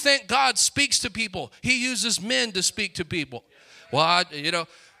 How do you think God speaks to people? He uses men to speak to people. Well,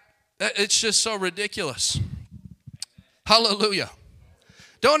 it's just so ridiculous. Hallelujah.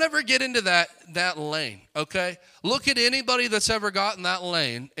 Don't ever get into that lane, okay? Look at anybody that's ever gotten that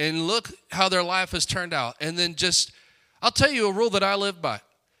lane and look how their life has turned out. And then I'll tell you a rule that I live by.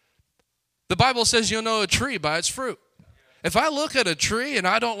 The Bible says you'll know a tree by its fruit. If I look at a tree and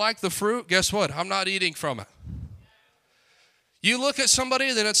I don't like the fruit, guess what? I'm not eating from it. You look at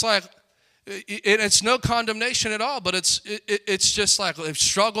somebody that it's like, it's no condemnation at all, but it's just like they've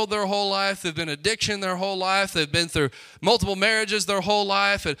struggled their whole life. They've been addiction their whole life. They've been through multiple marriages their whole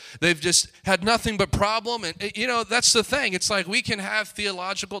life, and they've just had nothing but problem. And that's the thing. It's like we can have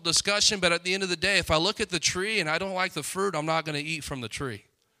theological discussion, but at the end of the day, if I look at the tree and I don't like the fruit, I'm not going to eat from the tree.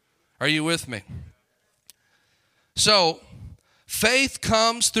 Are you with me? So, faith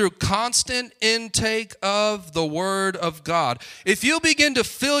comes through constant intake of the Word of God. If you begin to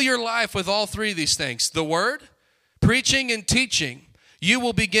fill your life with all three of these things, the Word, preaching, and teaching, you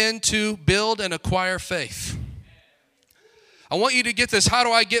will begin to build and acquire faith. I want you to get this. How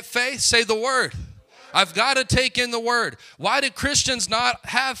do I get faith? Say the Word. I've got to take in the Word. Why do Christians not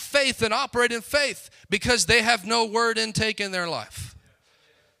have faith and operate in faith? Because they have no Word intake in their life.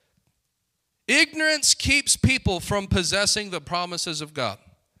 Ignorance keeps people from possessing the promises of God.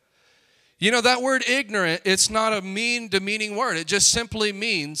 You know, that word ignorant, it's not a demeaning word. It just simply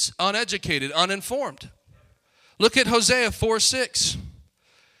means uneducated, uninformed. Look at Hosea 4:6.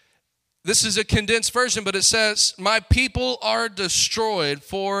 This is a condensed version, but it says, my people are destroyed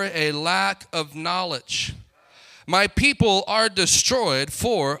for a lack of knowledge. My people are destroyed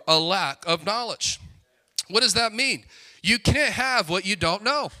for a lack of knowledge. What does that mean? You can't have what you don't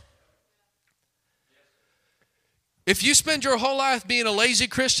know. If you spend your whole life being a lazy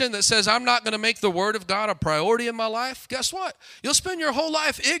Christian that says, I'm not going to make the Word of God a priority in my life, guess what? You'll spend your whole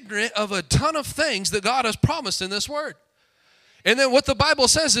life ignorant of a ton of things that God has promised in this Word. And then what the Bible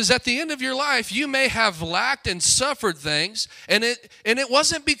says is at the end of your life, you may have lacked and suffered things, and it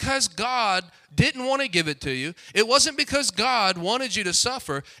wasn't because God didn't want to give it to you. It wasn't because God wanted you to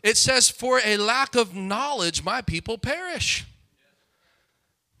suffer. It says, for a lack of knowledge, my people perish.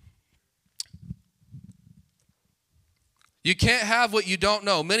 You can't have what you don't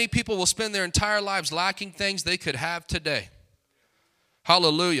know. Many people will spend their entire lives lacking things they could have today.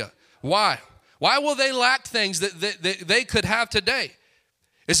 Hallelujah. Why? Why will they lack things that they could have today?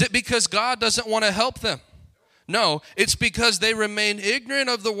 Is it because God doesn't want to help them? No, it's because they remain ignorant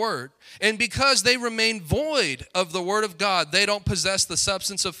of the word. And because they remain void of the word of God, they don't possess the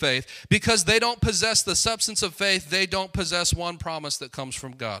substance of faith. Because they don't possess the substance of faith, they don't possess one promise that comes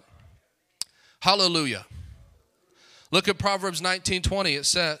from God. Hallelujah. Look at Proverbs 19:20. It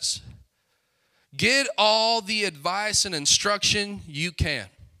says, get all the advice and instruction you can,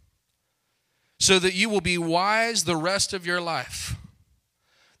 so that you will be wise the rest of your life.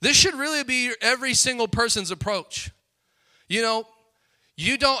 This should really be every single person's approach. You know,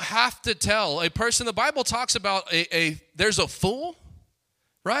 you don't have to tell a person. The Bible talks about there's a fool,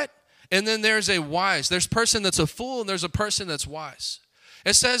 right? And then there's a wise. There's a person that's a fool and there's a person that's wise.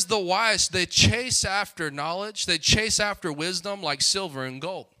 It says the wise, they chase after knowledge. They chase after wisdom like silver and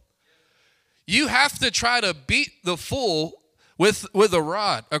gold. You have to try to beat the fool with a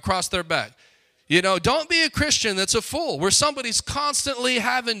rod across their back. You know, don't be a Christian that's a fool, where somebody's constantly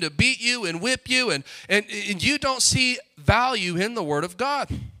having to beat you and whip you, and you don't see value in the Word of God.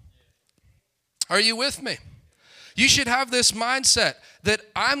 Are you with me? You should have this mindset that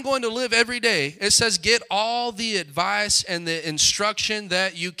I'm going to live every day. It says get all the advice and the instruction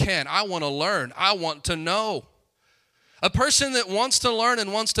that you can. I want to learn. I want to know. A person that wants to learn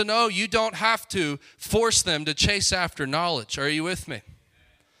and wants to know, you don't have to force them to chase after knowledge. Are you with me?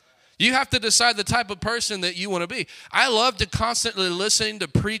 You have to decide the type of person that you want to be. I love to constantly listen to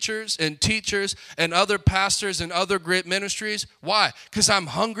preachers and teachers and other pastors and other great ministries. Why? Because I'm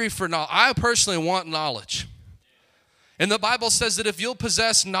hungry for knowledge. I personally want knowledge. And the Bible says that if you'll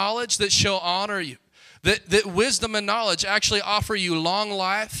possess knowledge, that shall honor you. That wisdom and knowledge actually offer you long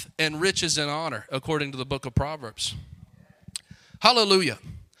life and riches and honor, according to the book of Proverbs. Hallelujah.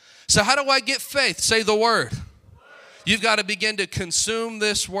 So how do I get faith? Say the word. You've got to begin to consume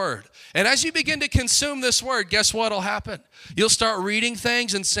this word. And as you begin to consume this word, guess what will happen? You'll start reading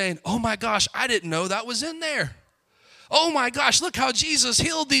things and saying, oh my gosh, I didn't know that was in there. Oh my gosh, look how Jesus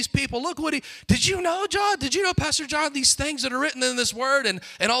healed these people. Look what did you know, John? Did you know, Pastor John, these things that are written in this word? And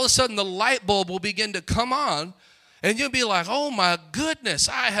all of a sudden the light bulb will begin to come on. And you'll be like, oh my goodness,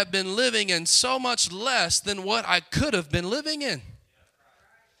 I have been living in so much less than what I could have been living in.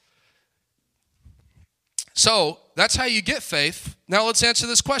 So that's how you get faith. Now let's answer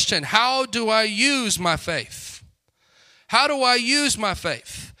this question. How do I use my faith? How do I use my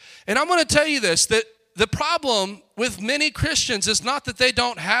faith? And I'm going to tell you this, that the problem with many Christians is not that they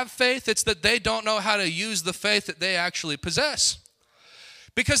don't have faith, it's that they don't know how to use the faith that they actually possess.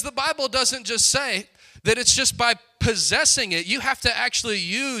 Because the Bible doesn't just say that it's just by possessing it. You have to actually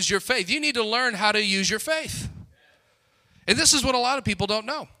use your faith. You need to learn how to use your faith. And this is what a lot of people don't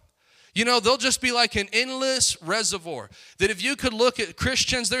know. You know, they'll just be like an endless reservoir. That if you could look at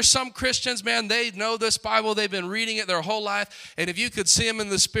Christians, there's some Christians, man, they know this Bible. They've been reading it their whole life. And if you could see them in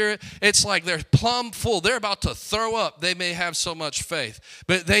the Spirit, it's like they're plumb full. They're about to throw up. They may have so much faith.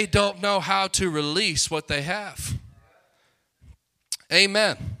 But they don't know how to release what they have.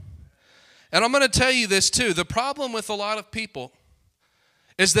 Amen. And I'm going to tell you this too. The problem with a lot of people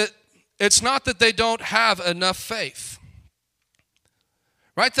is that it's not that they don't have enough faith.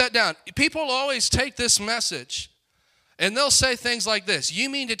 Write that down. People always take this message and they'll say things like this. You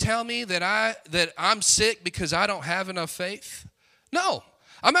mean to tell me that I'm sick because I don't have enough faith? No.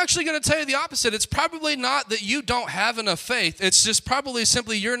 I'm actually going to tell you the opposite. It's probably not that you don't have enough faith. It's just probably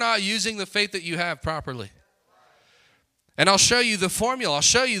simply you're not using the faith that you have properly. And I'll show you the formula. I'll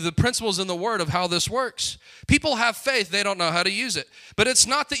show you the principles in the Word of how this works. People have faith. They don't know how to use it. But it's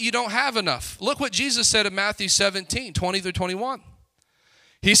not that you don't have enough. Look what Jesus said in Matthew 17, 20 through 21.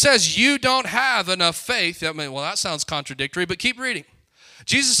 He says, you don't have enough faith. I mean, well, that sounds contradictory, but keep reading.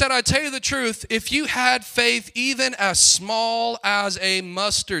 Jesus said, I tell you the truth, if you had faith even as small as a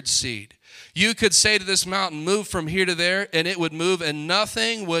mustard seed, you could say to this mountain, move from here to there, and it would move, and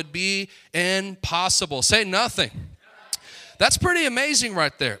nothing would be impossible. Say nothing. That's pretty amazing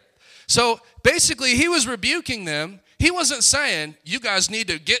right there. So basically, he was rebuking them. He wasn't saying, you guys need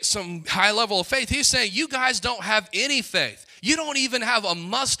to get some high level of faith. He's saying, you guys don't have any faith. You don't even have a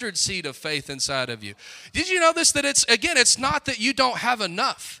mustard seed of faith inside of you. Did you know this? That it's not that you don't have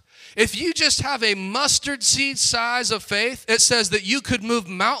enough. If you just have a mustard seed size of faith, it says that you could move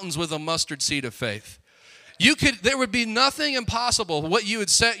mountains with a mustard seed of faith. There would be nothing impossible, what you would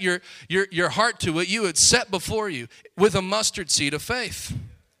set your heart to, what you would set before you with a mustard seed of faith.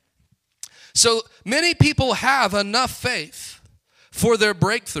 So many people have enough faith for their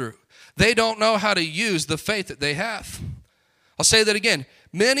breakthrough. They don't know how to use the faith that they have. I'll say that again.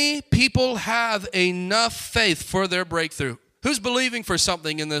 Many people have enough faith for their breakthrough. Who's believing for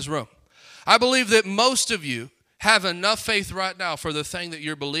something in this room? I believe that most of you have enough faith right now for the thing that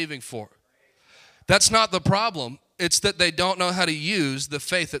you're believing for. That's not the problem. It's that they don't know how to use the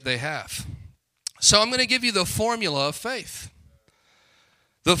faith that they have. So I'm going to give you the formula of faith.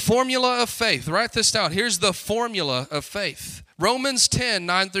 The formula of faith. Write this down. Here's the formula of faith. Romans 10,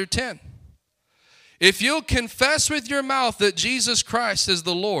 9 through 10. If you'll confess with your mouth that Jesus Christ is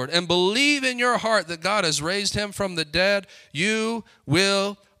the Lord and believe in your heart that God has raised him from the dead, you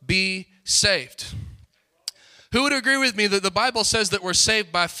will be saved. Who would agree with me that the Bible says that we're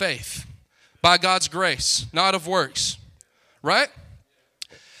saved by faith, by God's grace, not of works, right?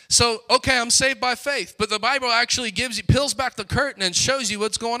 So, okay, I'm saved by faith, but the Bible actually peels back the curtain and shows you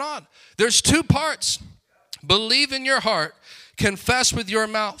what's going on. There's two parts. Believe in your heart, confess with your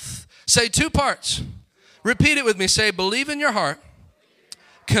mouth. Say two parts. Repeat it with me. Say, believe in your heart,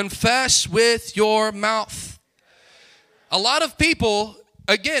 confess with your mouth. A lot of people,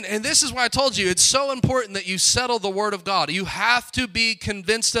 again, and this is why I told you, it's so important that you settle the word of God. You have to be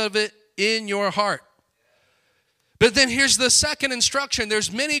convinced of it in your heart. But then here's the second instruction.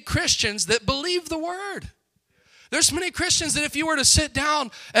 There's many Christians that believe the word. There's many Christians that if you were to sit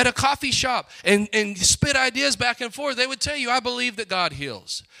down at a coffee shop and spit ideas back and forth, they would tell you, I believe that God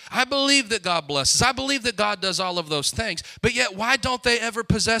heals. I believe that God blesses. I believe that God does all of those things. But yet, why don't they ever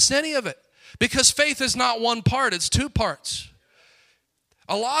possess any of it? Because faith is not one part, it's two parts.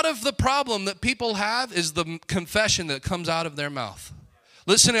 A lot of the problem that people have is the confession that comes out of their mouth.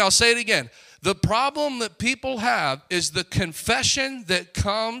 Listen, I'll say it again. The problem that people have is the confession that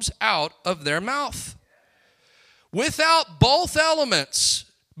comes out of their mouth. Without both elements,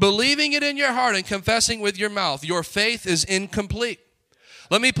 believing it in your heart and confessing with your mouth, your faith is incomplete.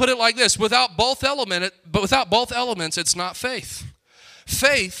 Let me put it like this. Without both elements, it's not faith.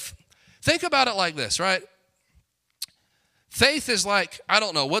 Faith, think about it like this, right? Faith is like, I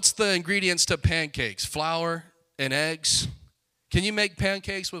don't know, what's the ingredients to pancakes? Flour and eggs. Can you make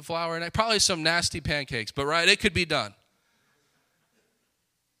pancakes with flour and eggs? Probably some nasty pancakes, but right, it could be done.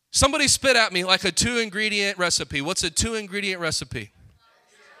 Somebody spit at me like a 2-ingredient recipe. What's a 2-ingredient recipe?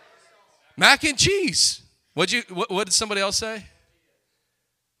 Mac and cheese. What did somebody else say?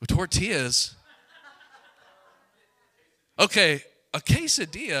 Tortillas. Okay, a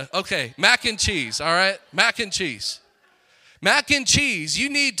quesadilla. Okay, mac and cheese, all right? Mac and cheese. Mac and cheese, you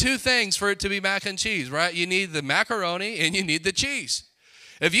need two things for it to be mac and cheese, right? You need the macaroni and you need the cheese.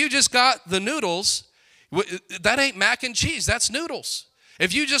 If you just got the noodles, that ain't mac and cheese, that's noodles.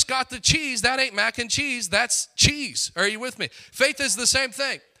 If you just got the cheese, that ain't mac and cheese, that's cheese. Are you with me? Faith is the same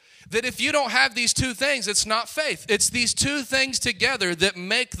thing. That if you don't have these two things, it's not faith. It's these two things together that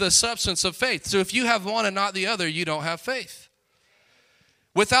make the substance of faith. So if you have one and not the other, you don't have faith.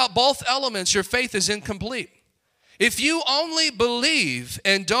 Without both elements, your faith is incomplete. If you only believe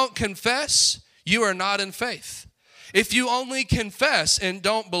and don't confess, you are not in faith. If you only confess and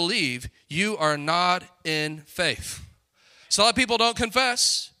don't believe, you are not in faith. So a lot of people don't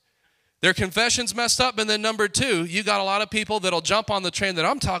confess. Their confession's messed up. And then number two, you got a lot of people that'll jump on the train that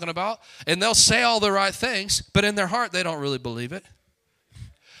I'm talking about, and they'll say all the right things, but in their heart, they don't really believe it.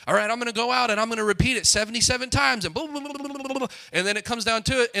 All right, I'm going to go out and I'm going to repeat it 77 times, and blah, blah, blah, blah, blah, blah. And then it comes down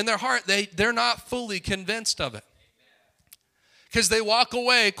to it. In their heart, they're not fully convinced of it. Because they walk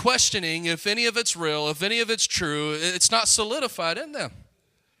away questioning if any of it's real, if any of it's true. It's not solidified in them.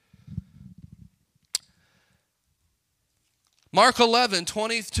 Mark 11,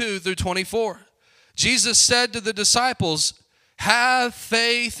 22 through 24. Jesus said to the disciples, have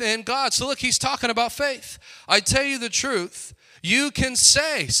faith in God. So look, he's talking about faith. I tell you the truth, you can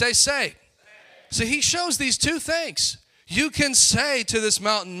say. So he shows these two things. You can say to this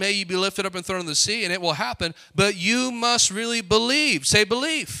mountain, may you be lifted up and thrown in the sea, and it will happen, but you must really believe. Say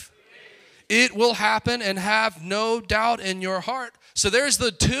believe. It will happen, and have no doubt in your heart. So there's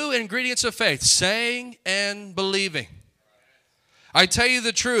the two ingredients of faith, saying and believing. I tell you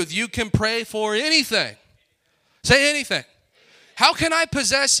the truth, you can pray for anything. Say anything. How can I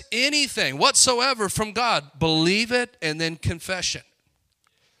possess anything whatsoever from God? Believe it and then confession.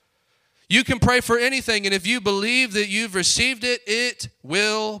 You can pray for anything, and if you believe that you've received it, it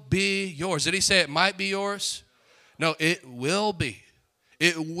will be yours. Did he say it might be yours? No, it will be.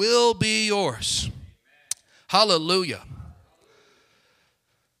 It will be yours. Hallelujah.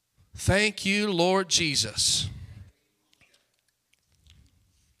 Thank you, Lord Jesus.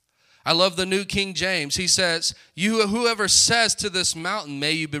 I love the New King James. He says, whoever says to this mountain,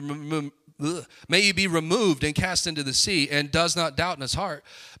 may you be removed and cast into the sea, and does not doubt in his heart,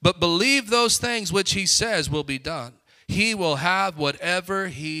 but believe those things which he says will be done, he will have whatever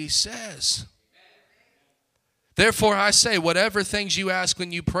he says. Therefore I say, whatever things you ask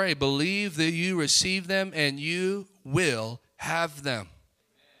when you pray, believe that you receive them and you will have them.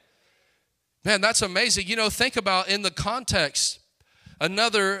 Man, that's amazing. You know, think about in the context,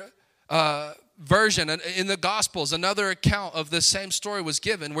 another version in the Gospels, another account of this same story was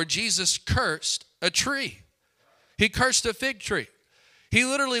given where Jesus cursed a tree. He cursed a fig tree. He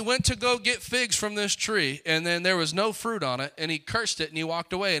literally went to go get figs from this tree, and then there was no fruit on it, and he cursed it, and he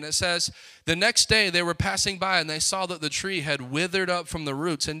walked away. And it says, the next day they were passing by, and they saw that the tree had withered up from the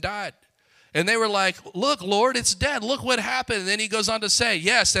roots and died. And they were like, look, Lord, it's dead. Look what happened. And then he goes on to say,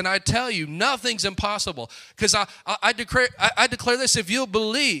 yes, and I tell you, nothing's impossible. Because I declare this, if you'll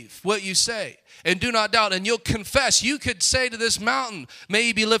believe what you say and do not doubt, and you'll confess, you could say to this mountain, may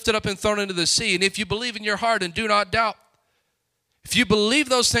you be lifted up and thrown into the sea. And if you believe in your heart and do not doubt, if you believe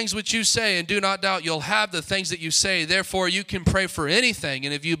those things which you say and do not doubt, you'll have the things that you say. Therefore, you can pray for anything,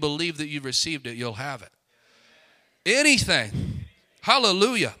 and if you believe that you've received it, you'll have it. Anything.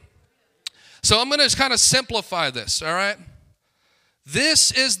 Hallelujah. So I'm going to kind of simplify this, all right?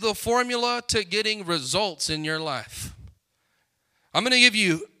 This is the formula to getting results in your life. I'm going to give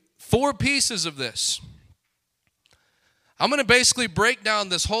you 4 pieces of this. I'm going to basically break down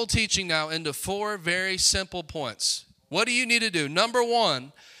this whole teaching now into 4 very simple points. What do you need to do? Number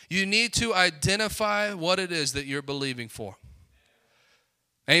 1, you need to identify what it is that you're believing for.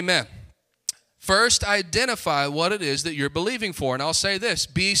 Amen. First, identify what it is that you're believing for. And I'll say this,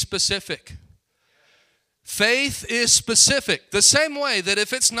 be specific. Faith is specific. The same way that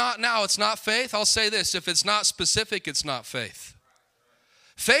if it's not now, it's not faith. I'll say this, if it's not specific, it's not faith.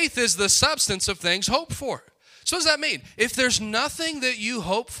 Faith is the substance of things hoped for. So what does that mean? If there's nothing that you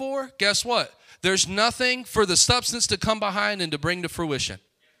hope for, guess what? There's nothing for the substance to come behind and to bring to fruition.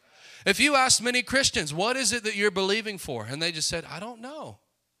 If you ask many Christians, what is it that you're believing for? And they just said, I don't know.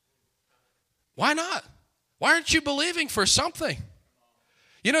 Why not? Why aren't you believing for something?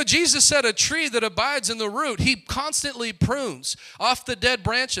 You know, Jesus said a tree that abides in the root, he constantly prunes off the dead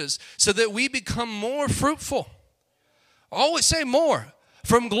branches so that we become more fruitful. Always say more.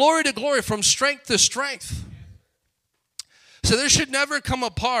 From glory to glory, from strength to strength. So there should never come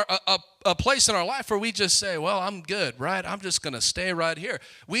a place in our life where we just say, well, I'm good, right? I'm just going to stay right here.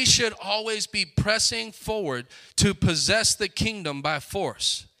 We should always be pressing forward to possess the kingdom by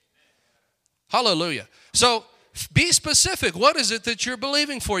force. Hallelujah. So be specific. What is it that you're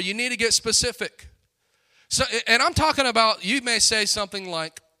believing for? You need to get specific. So, and I'm talking about, you may say something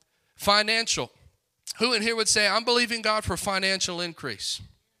like financial. Who in here would say, I'm believing God for financial increase?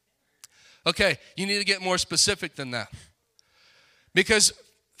 Okay, you need to get more specific than that. Because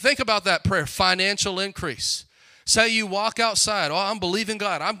think about that prayer, financial increase. Say you walk outside, I'm believing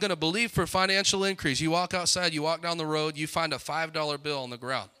God. I'm going to believe for financial increase. You walk outside, you walk down the road, you find a $5 bill on the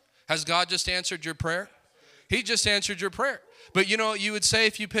ground. Has God just answered your prayer? He just answered your prayer. But you know what you would say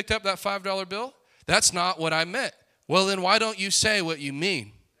if you picked up that $5 bill? That's not what I meant. Well, then why don't you say what you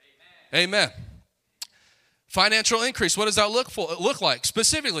mean? Amen. Financial increase, what does that look like?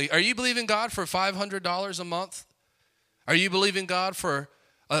 Specifically, are you believing God for $500 a month? Are you believing God for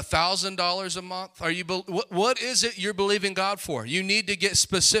 $1,000 a month? What is it you're believing God for? You need to get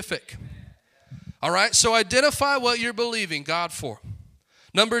specific. All right, so identify what you're believing God for.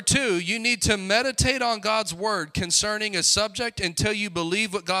 Number 2, you need to meditate on God's word concerning a subject until you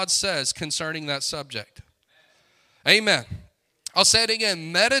believe what God says concerning that subject. Amen. I'll say it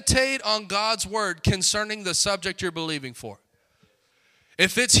again. Meditate on God's word concerning the subject you're believing for.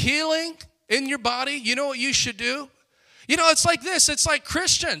 If it's healing in your body, you know what you should do? You know, it's like this. It's like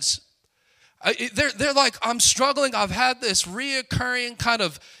Christians. They're like, I'm struggling. I've had this reoccurring kind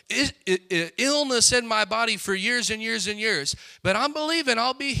of illness in my body for years and years and years. But I'm believing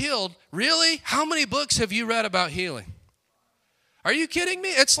I'll be healed. Really? How many books have you read about healing? Are you kidding me?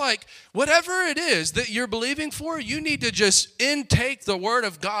 It's like whatever it is that you're believing for, you need to just intake the word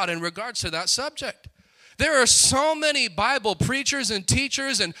of God in regards to that subject. There are so many Bible preachers and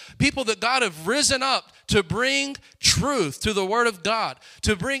teachers and people that God have risen up to bring truth to the Word of God,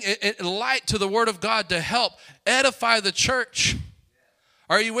 to bring light to the Word of God to help edify the church.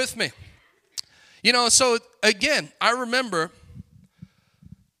 Are you with me? You know, so again, I remember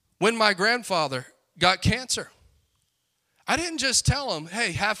when my grandfather got cancer. I didn't just tell him,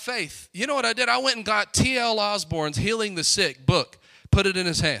 hey, have faith. You know what I did? I went and got T.L. Osborne's Healing the Sick book, put it in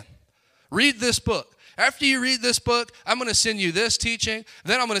his hand. Read this book. After you read this book, I'm going to send you this teaching.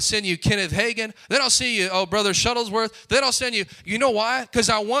 Then I'm going to send you Kenneth Hagin. Then I'll send you, Brother Shuttlesworth. Then I'll send you know why? Because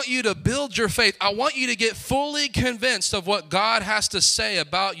I want you to build your faith. I want you to get fully convinced of what God has to say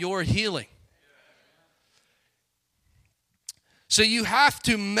about your healing. So you have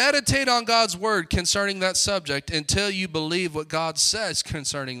to meditate on God's word concerning that subject until you believe what God says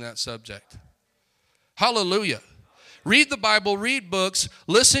concerning that subject. Hallelujah. Read the Bible, read books,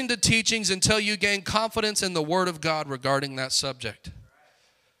 listen to teachings until you gain confidence in the Word of God regarding that subject.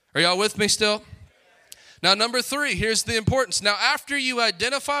 Are y'all with me still? Now, number 3, here's the importance. Now, after you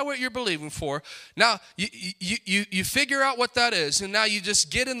identify what you're believing for, now you figure out what that is, and now you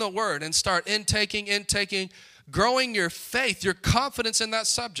just get in the Word and start intaking, growing your faith, your confidence in that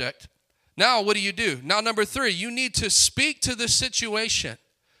subject. Now, what do? Now, number 3, you need to speak to the situation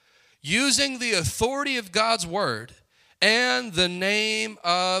using the authority of God's Word and the name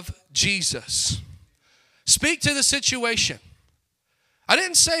of Jesus. Speak to the situation. I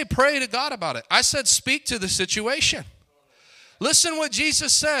didn't say pray to God about it. I said speak to the situation. Listen what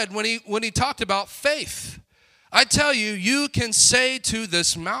Jesus said when he talked about faith. I tell you, you can say to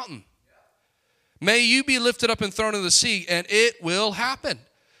this mountain, may you be lifted up and thrown into the sea, and it will happen.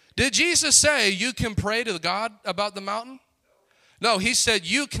 Did Jesus say you can pray to God about the mountain? No, he said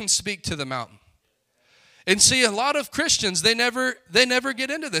you can speak to the mountain. And see, a lot of Christians, they never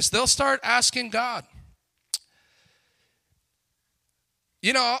get into this. They'll start asking God.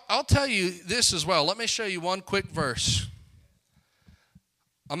 You know, I'll tell you this as well. Let me show you one quick verse.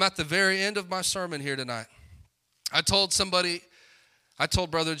 I'm at the very end of my sermon here tonight. I told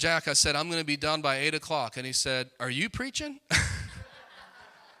Brother Jack, I said, I'm going to be done by 8 o'clock. And he said, are you preaching?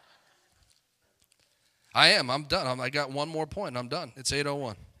 I am. I'm done. I got one more point and I'm done. It's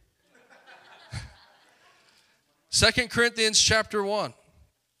 8:01. 2 Corinthians chapter 1.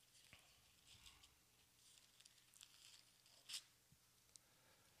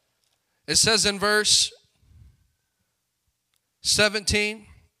 It says in verse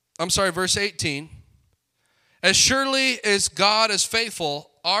 18, as surely as God is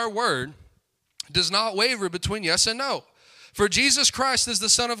faithful, our word does not waver between yes and no. For Jesus Christ is the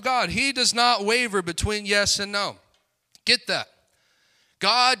Son of God. He does not waver between yes and no. Get that.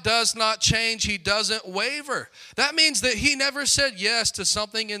 God does not change. He doesn't waver. That means that he never said yes to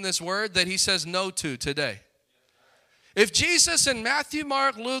something in this word that he says no to today. If Jesus in Matthew,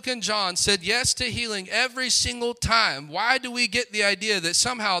 Mark, Luke, and John said yes to healing every single time, why do we get the idea that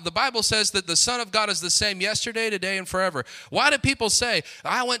somehow the Bible says that the Son of God is the same yesterday, today, and forever? Why do people say,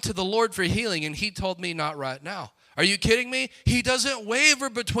 I went to the Lord for healing and he told me not right now? Are you kidding me? He doesn't waver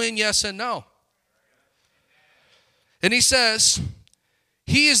between yes and no. And he says,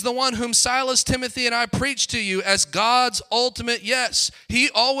 he is the one whom Silas, Timothy, and I preach to you as God's ultimate yes. He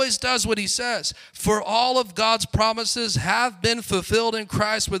always does what he says. For all of God's promises have been fulfilled in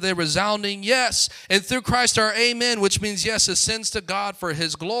Christ with a resounding yes. And through Christ our amen, which means yes, ascends to God for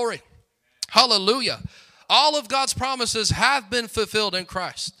his glory. Hallelujah. All of God's promises have been fulfilled in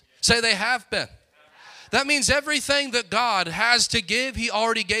Christ. Say they have been. That means everything that God has to give, he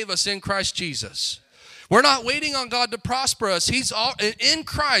already gave us in Christ Jesus. We're not waiting on God to prosper us. In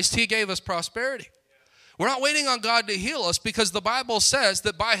Christ, he gave us prosperity. We're not waiting on God to heal us because the Bible says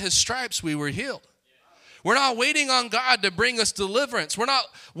that by his stripes we were healed. We're not waiting on God to bring us deliverance. We're not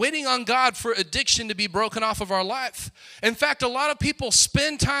waiting on God for addiction to be broken off of our life. In fact, a lot of people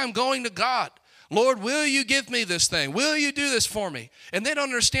spend time going to God. Lord, will you give me this thing? Will you do this for me? And they don't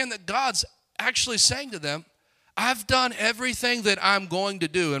understand that God's actually saying to them, I've done everything that I'm going to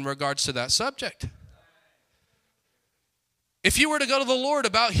do in regards to that subject. If you were to go to the Lord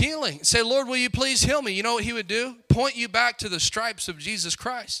about healing, say, Lord, will you please heal me? You know what he would do? Point you back to the stripes of Jesus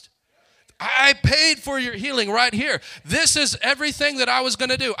Christ. I paid for your healing right here. This is everything that I was going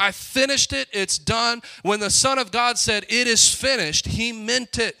to do. I finished it. It's done. When the Son of God said, it is finished, he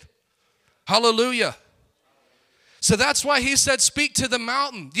meant it. Hallelujah. So that's why he said, speak to the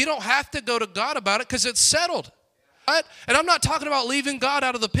mountain. You don't have to go to God about it because it's settled. Right? And I'm not talking about leaving God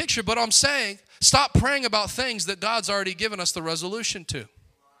out of the picture, but I'm saying, stop praying about things that God's already given us the resolution to.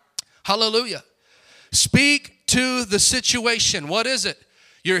 Hallelujah. Speak to the situation. What is it?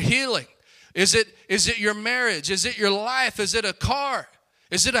 Your healing. Is it your marriage? Is it your life? Is it a car?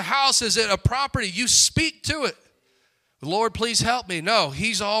 Is it a house? Is it a property? You speak to it. Lord, please help me. No,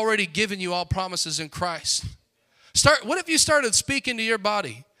 he's already given you all promises in Christ. What if you started speaking to your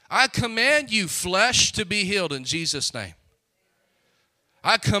body? I command you, flesh, to be healed in Jesus' name.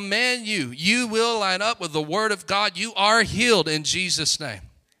 I command you, you will line up with the word of God. You are healed in Jesus' name.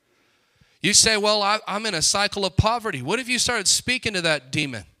 You say, well, I'm in a cycle of poverty. What if you started speaking to that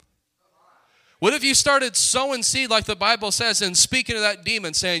demon? What if you started sowing seed like the Bible says and speaking to that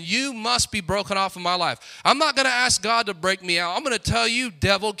demon saying, you must be broken off of my life. I'm not going to ask God to break me out. I'm going to tell you,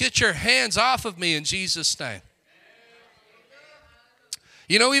 devil, get your hands off of me in Jesus' name.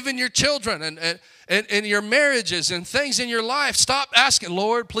 You know, even your children and your marriages and things in your life, stop asking,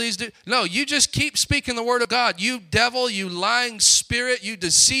 Lord, please do. No, you just keep speaking the word of God. You devil, you lying spirit, you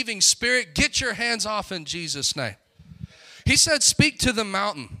deceiving spirit, get your hands off in Jesus' name. He said, speak to the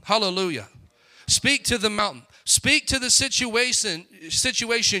mountain. Hallelujah. Speak to the mountain. Speak to the situation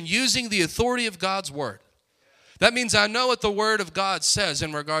using the authority of God's word. That means I know what the word of God says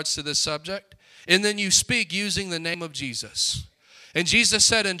in regards to this subject. And then you speak using the name of Jesus. And Jesus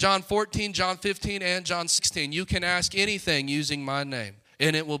said in John 14, John 15, and John 16, you can ask anything using my name,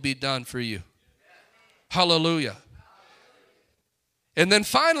 and it will be done for you. Hallelujah. And then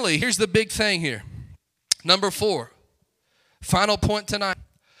finally, here's the big thing here. Number 4, final point tonight.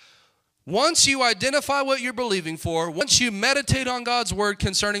 Once you identify what you're believing for, once you meditate on God's word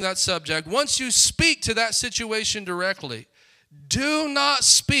concerning that subject, once you speak to that situation directly, do not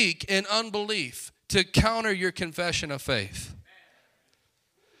speak in unbelief to counter your confession of faith.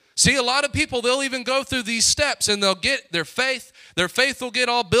 See, a lot of people, they'll even go through these steps and they'll get their faith will get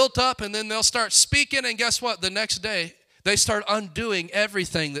all built up, and then they'll start speaking, and guess what? The next day, they start undoing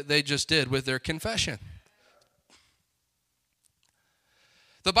everything that they just did with their confession.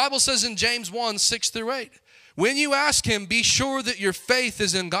 The Bible says in James 1, 6 through 8, when you ask him, be sure that your faith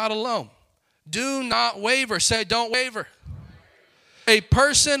is in God alone. Do not waver. Say, don't waver. A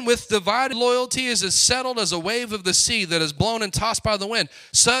person with divided loyalty is as settled as a wave of the sea that is blown and tossed by the wind.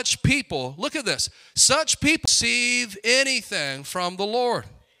 Such people, look at this, such people receive anything from the Lord.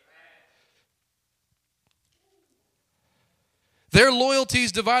 Their loyalty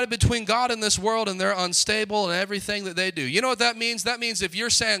is divided between God and this world, and they're unstable in everything that they do. You know what that means? That means if you're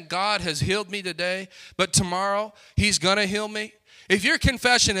saying God has healed me today, but tomorrow he's going to heal me. If your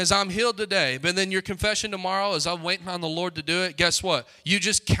confession is I'm healed today, but then your confession tomorrow is I'm waiting on the Lord to do it, guess what? You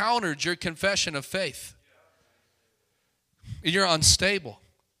just countered your confession of faith. You're unstable.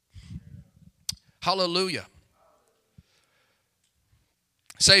 Hallelujah.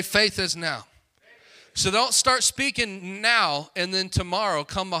 Say, faith is now. So don't start speaking now and then tomorrow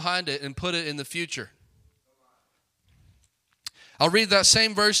come behind it and put it in the future. I'll read that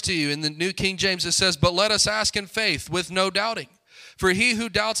same verse to you in the New King James. It says, but let us ask in faith with no doubting. For he who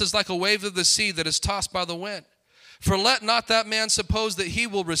doubts is like a wave of the sea that is tossed by the wind. For let not that man suppose that he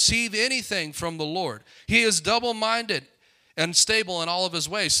will receive anything from the Lord. He is double-minded and stable in all of his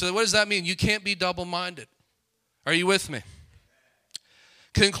ways. So what does that mean? You can't be double-minded. Are you with me?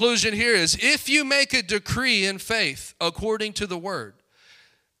 Conclusion here is, if you make a decree in faith according to the word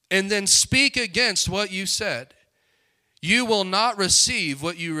and then speak against what you said, you will not receive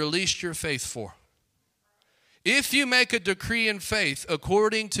what you released your faith for. If you make a decree in faith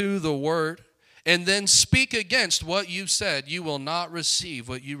according to the word and then speak against what you said, you will not receive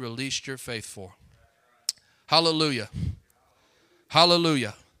what you released your faith for. Hallelujah.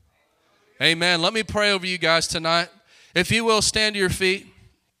 Hallelujah. Amen. Let me pray over you guys tonight. If you will, stand to your feet.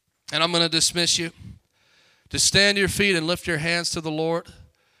 And I'm going to dismiss you. To stand to your feet and lift your hands to the Lord.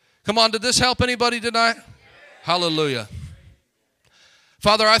 Come on, did this help anybody tonight? Hallelujah.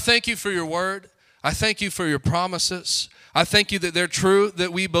 Father, I thank you for your word. I thank you for your promises. I thank you that they're true,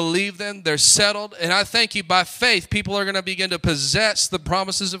 that we believe them, they're settled. And I thank you by faith, people are going to begin to possess the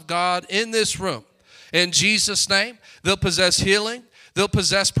promises of God in this room. In Jesus' name, they'll possess healing. They'll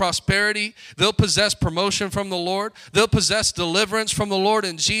possess prosperity. They'll possess promotion from the Lord. They'll possess deliverance from the Lord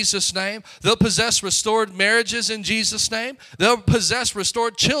in Jesus' name. They'll possess restored marriages in Jesus' name. They'll possess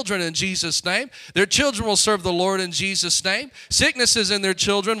restored children in Jesus' name. Their children will serve the Lord in Jesus' name. Sicknesses in their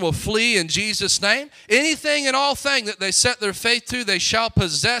children will flee in Jesus' name. Anything and all thing that they set their faith to, they shall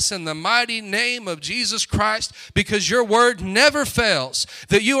possess in the mighty name of Jesus Christ, because your word never fails,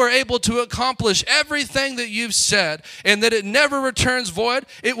 that you are able to accomplish everything that you've said, and that it never returns void.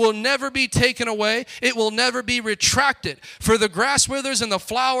 It will never be taken away. It will never be retracted. For the grass withers and the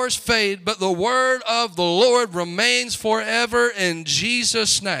flowers fade, but the word of the Lord remains forever in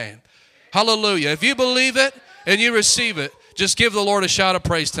Jesus' name. Hallelujah. If you believe it and you receive it, just give the Lord a shout of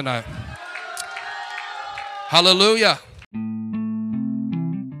praise tonight. Hallelujah.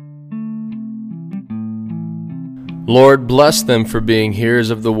 Lord, bless them for being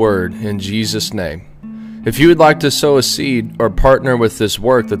hearers of the word in Jesus' name. If you would like to sow a seed or partner with this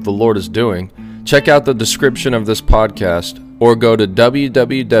work that the Lord is doing, check out the description of this podcast or go to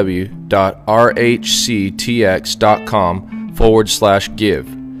www.rhctx.com/give.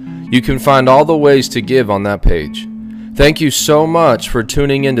 You can find all the ways to give on that page. Thank you so much for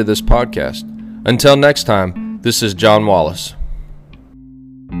tuning into this podcast. Until next time, this is John Wallace.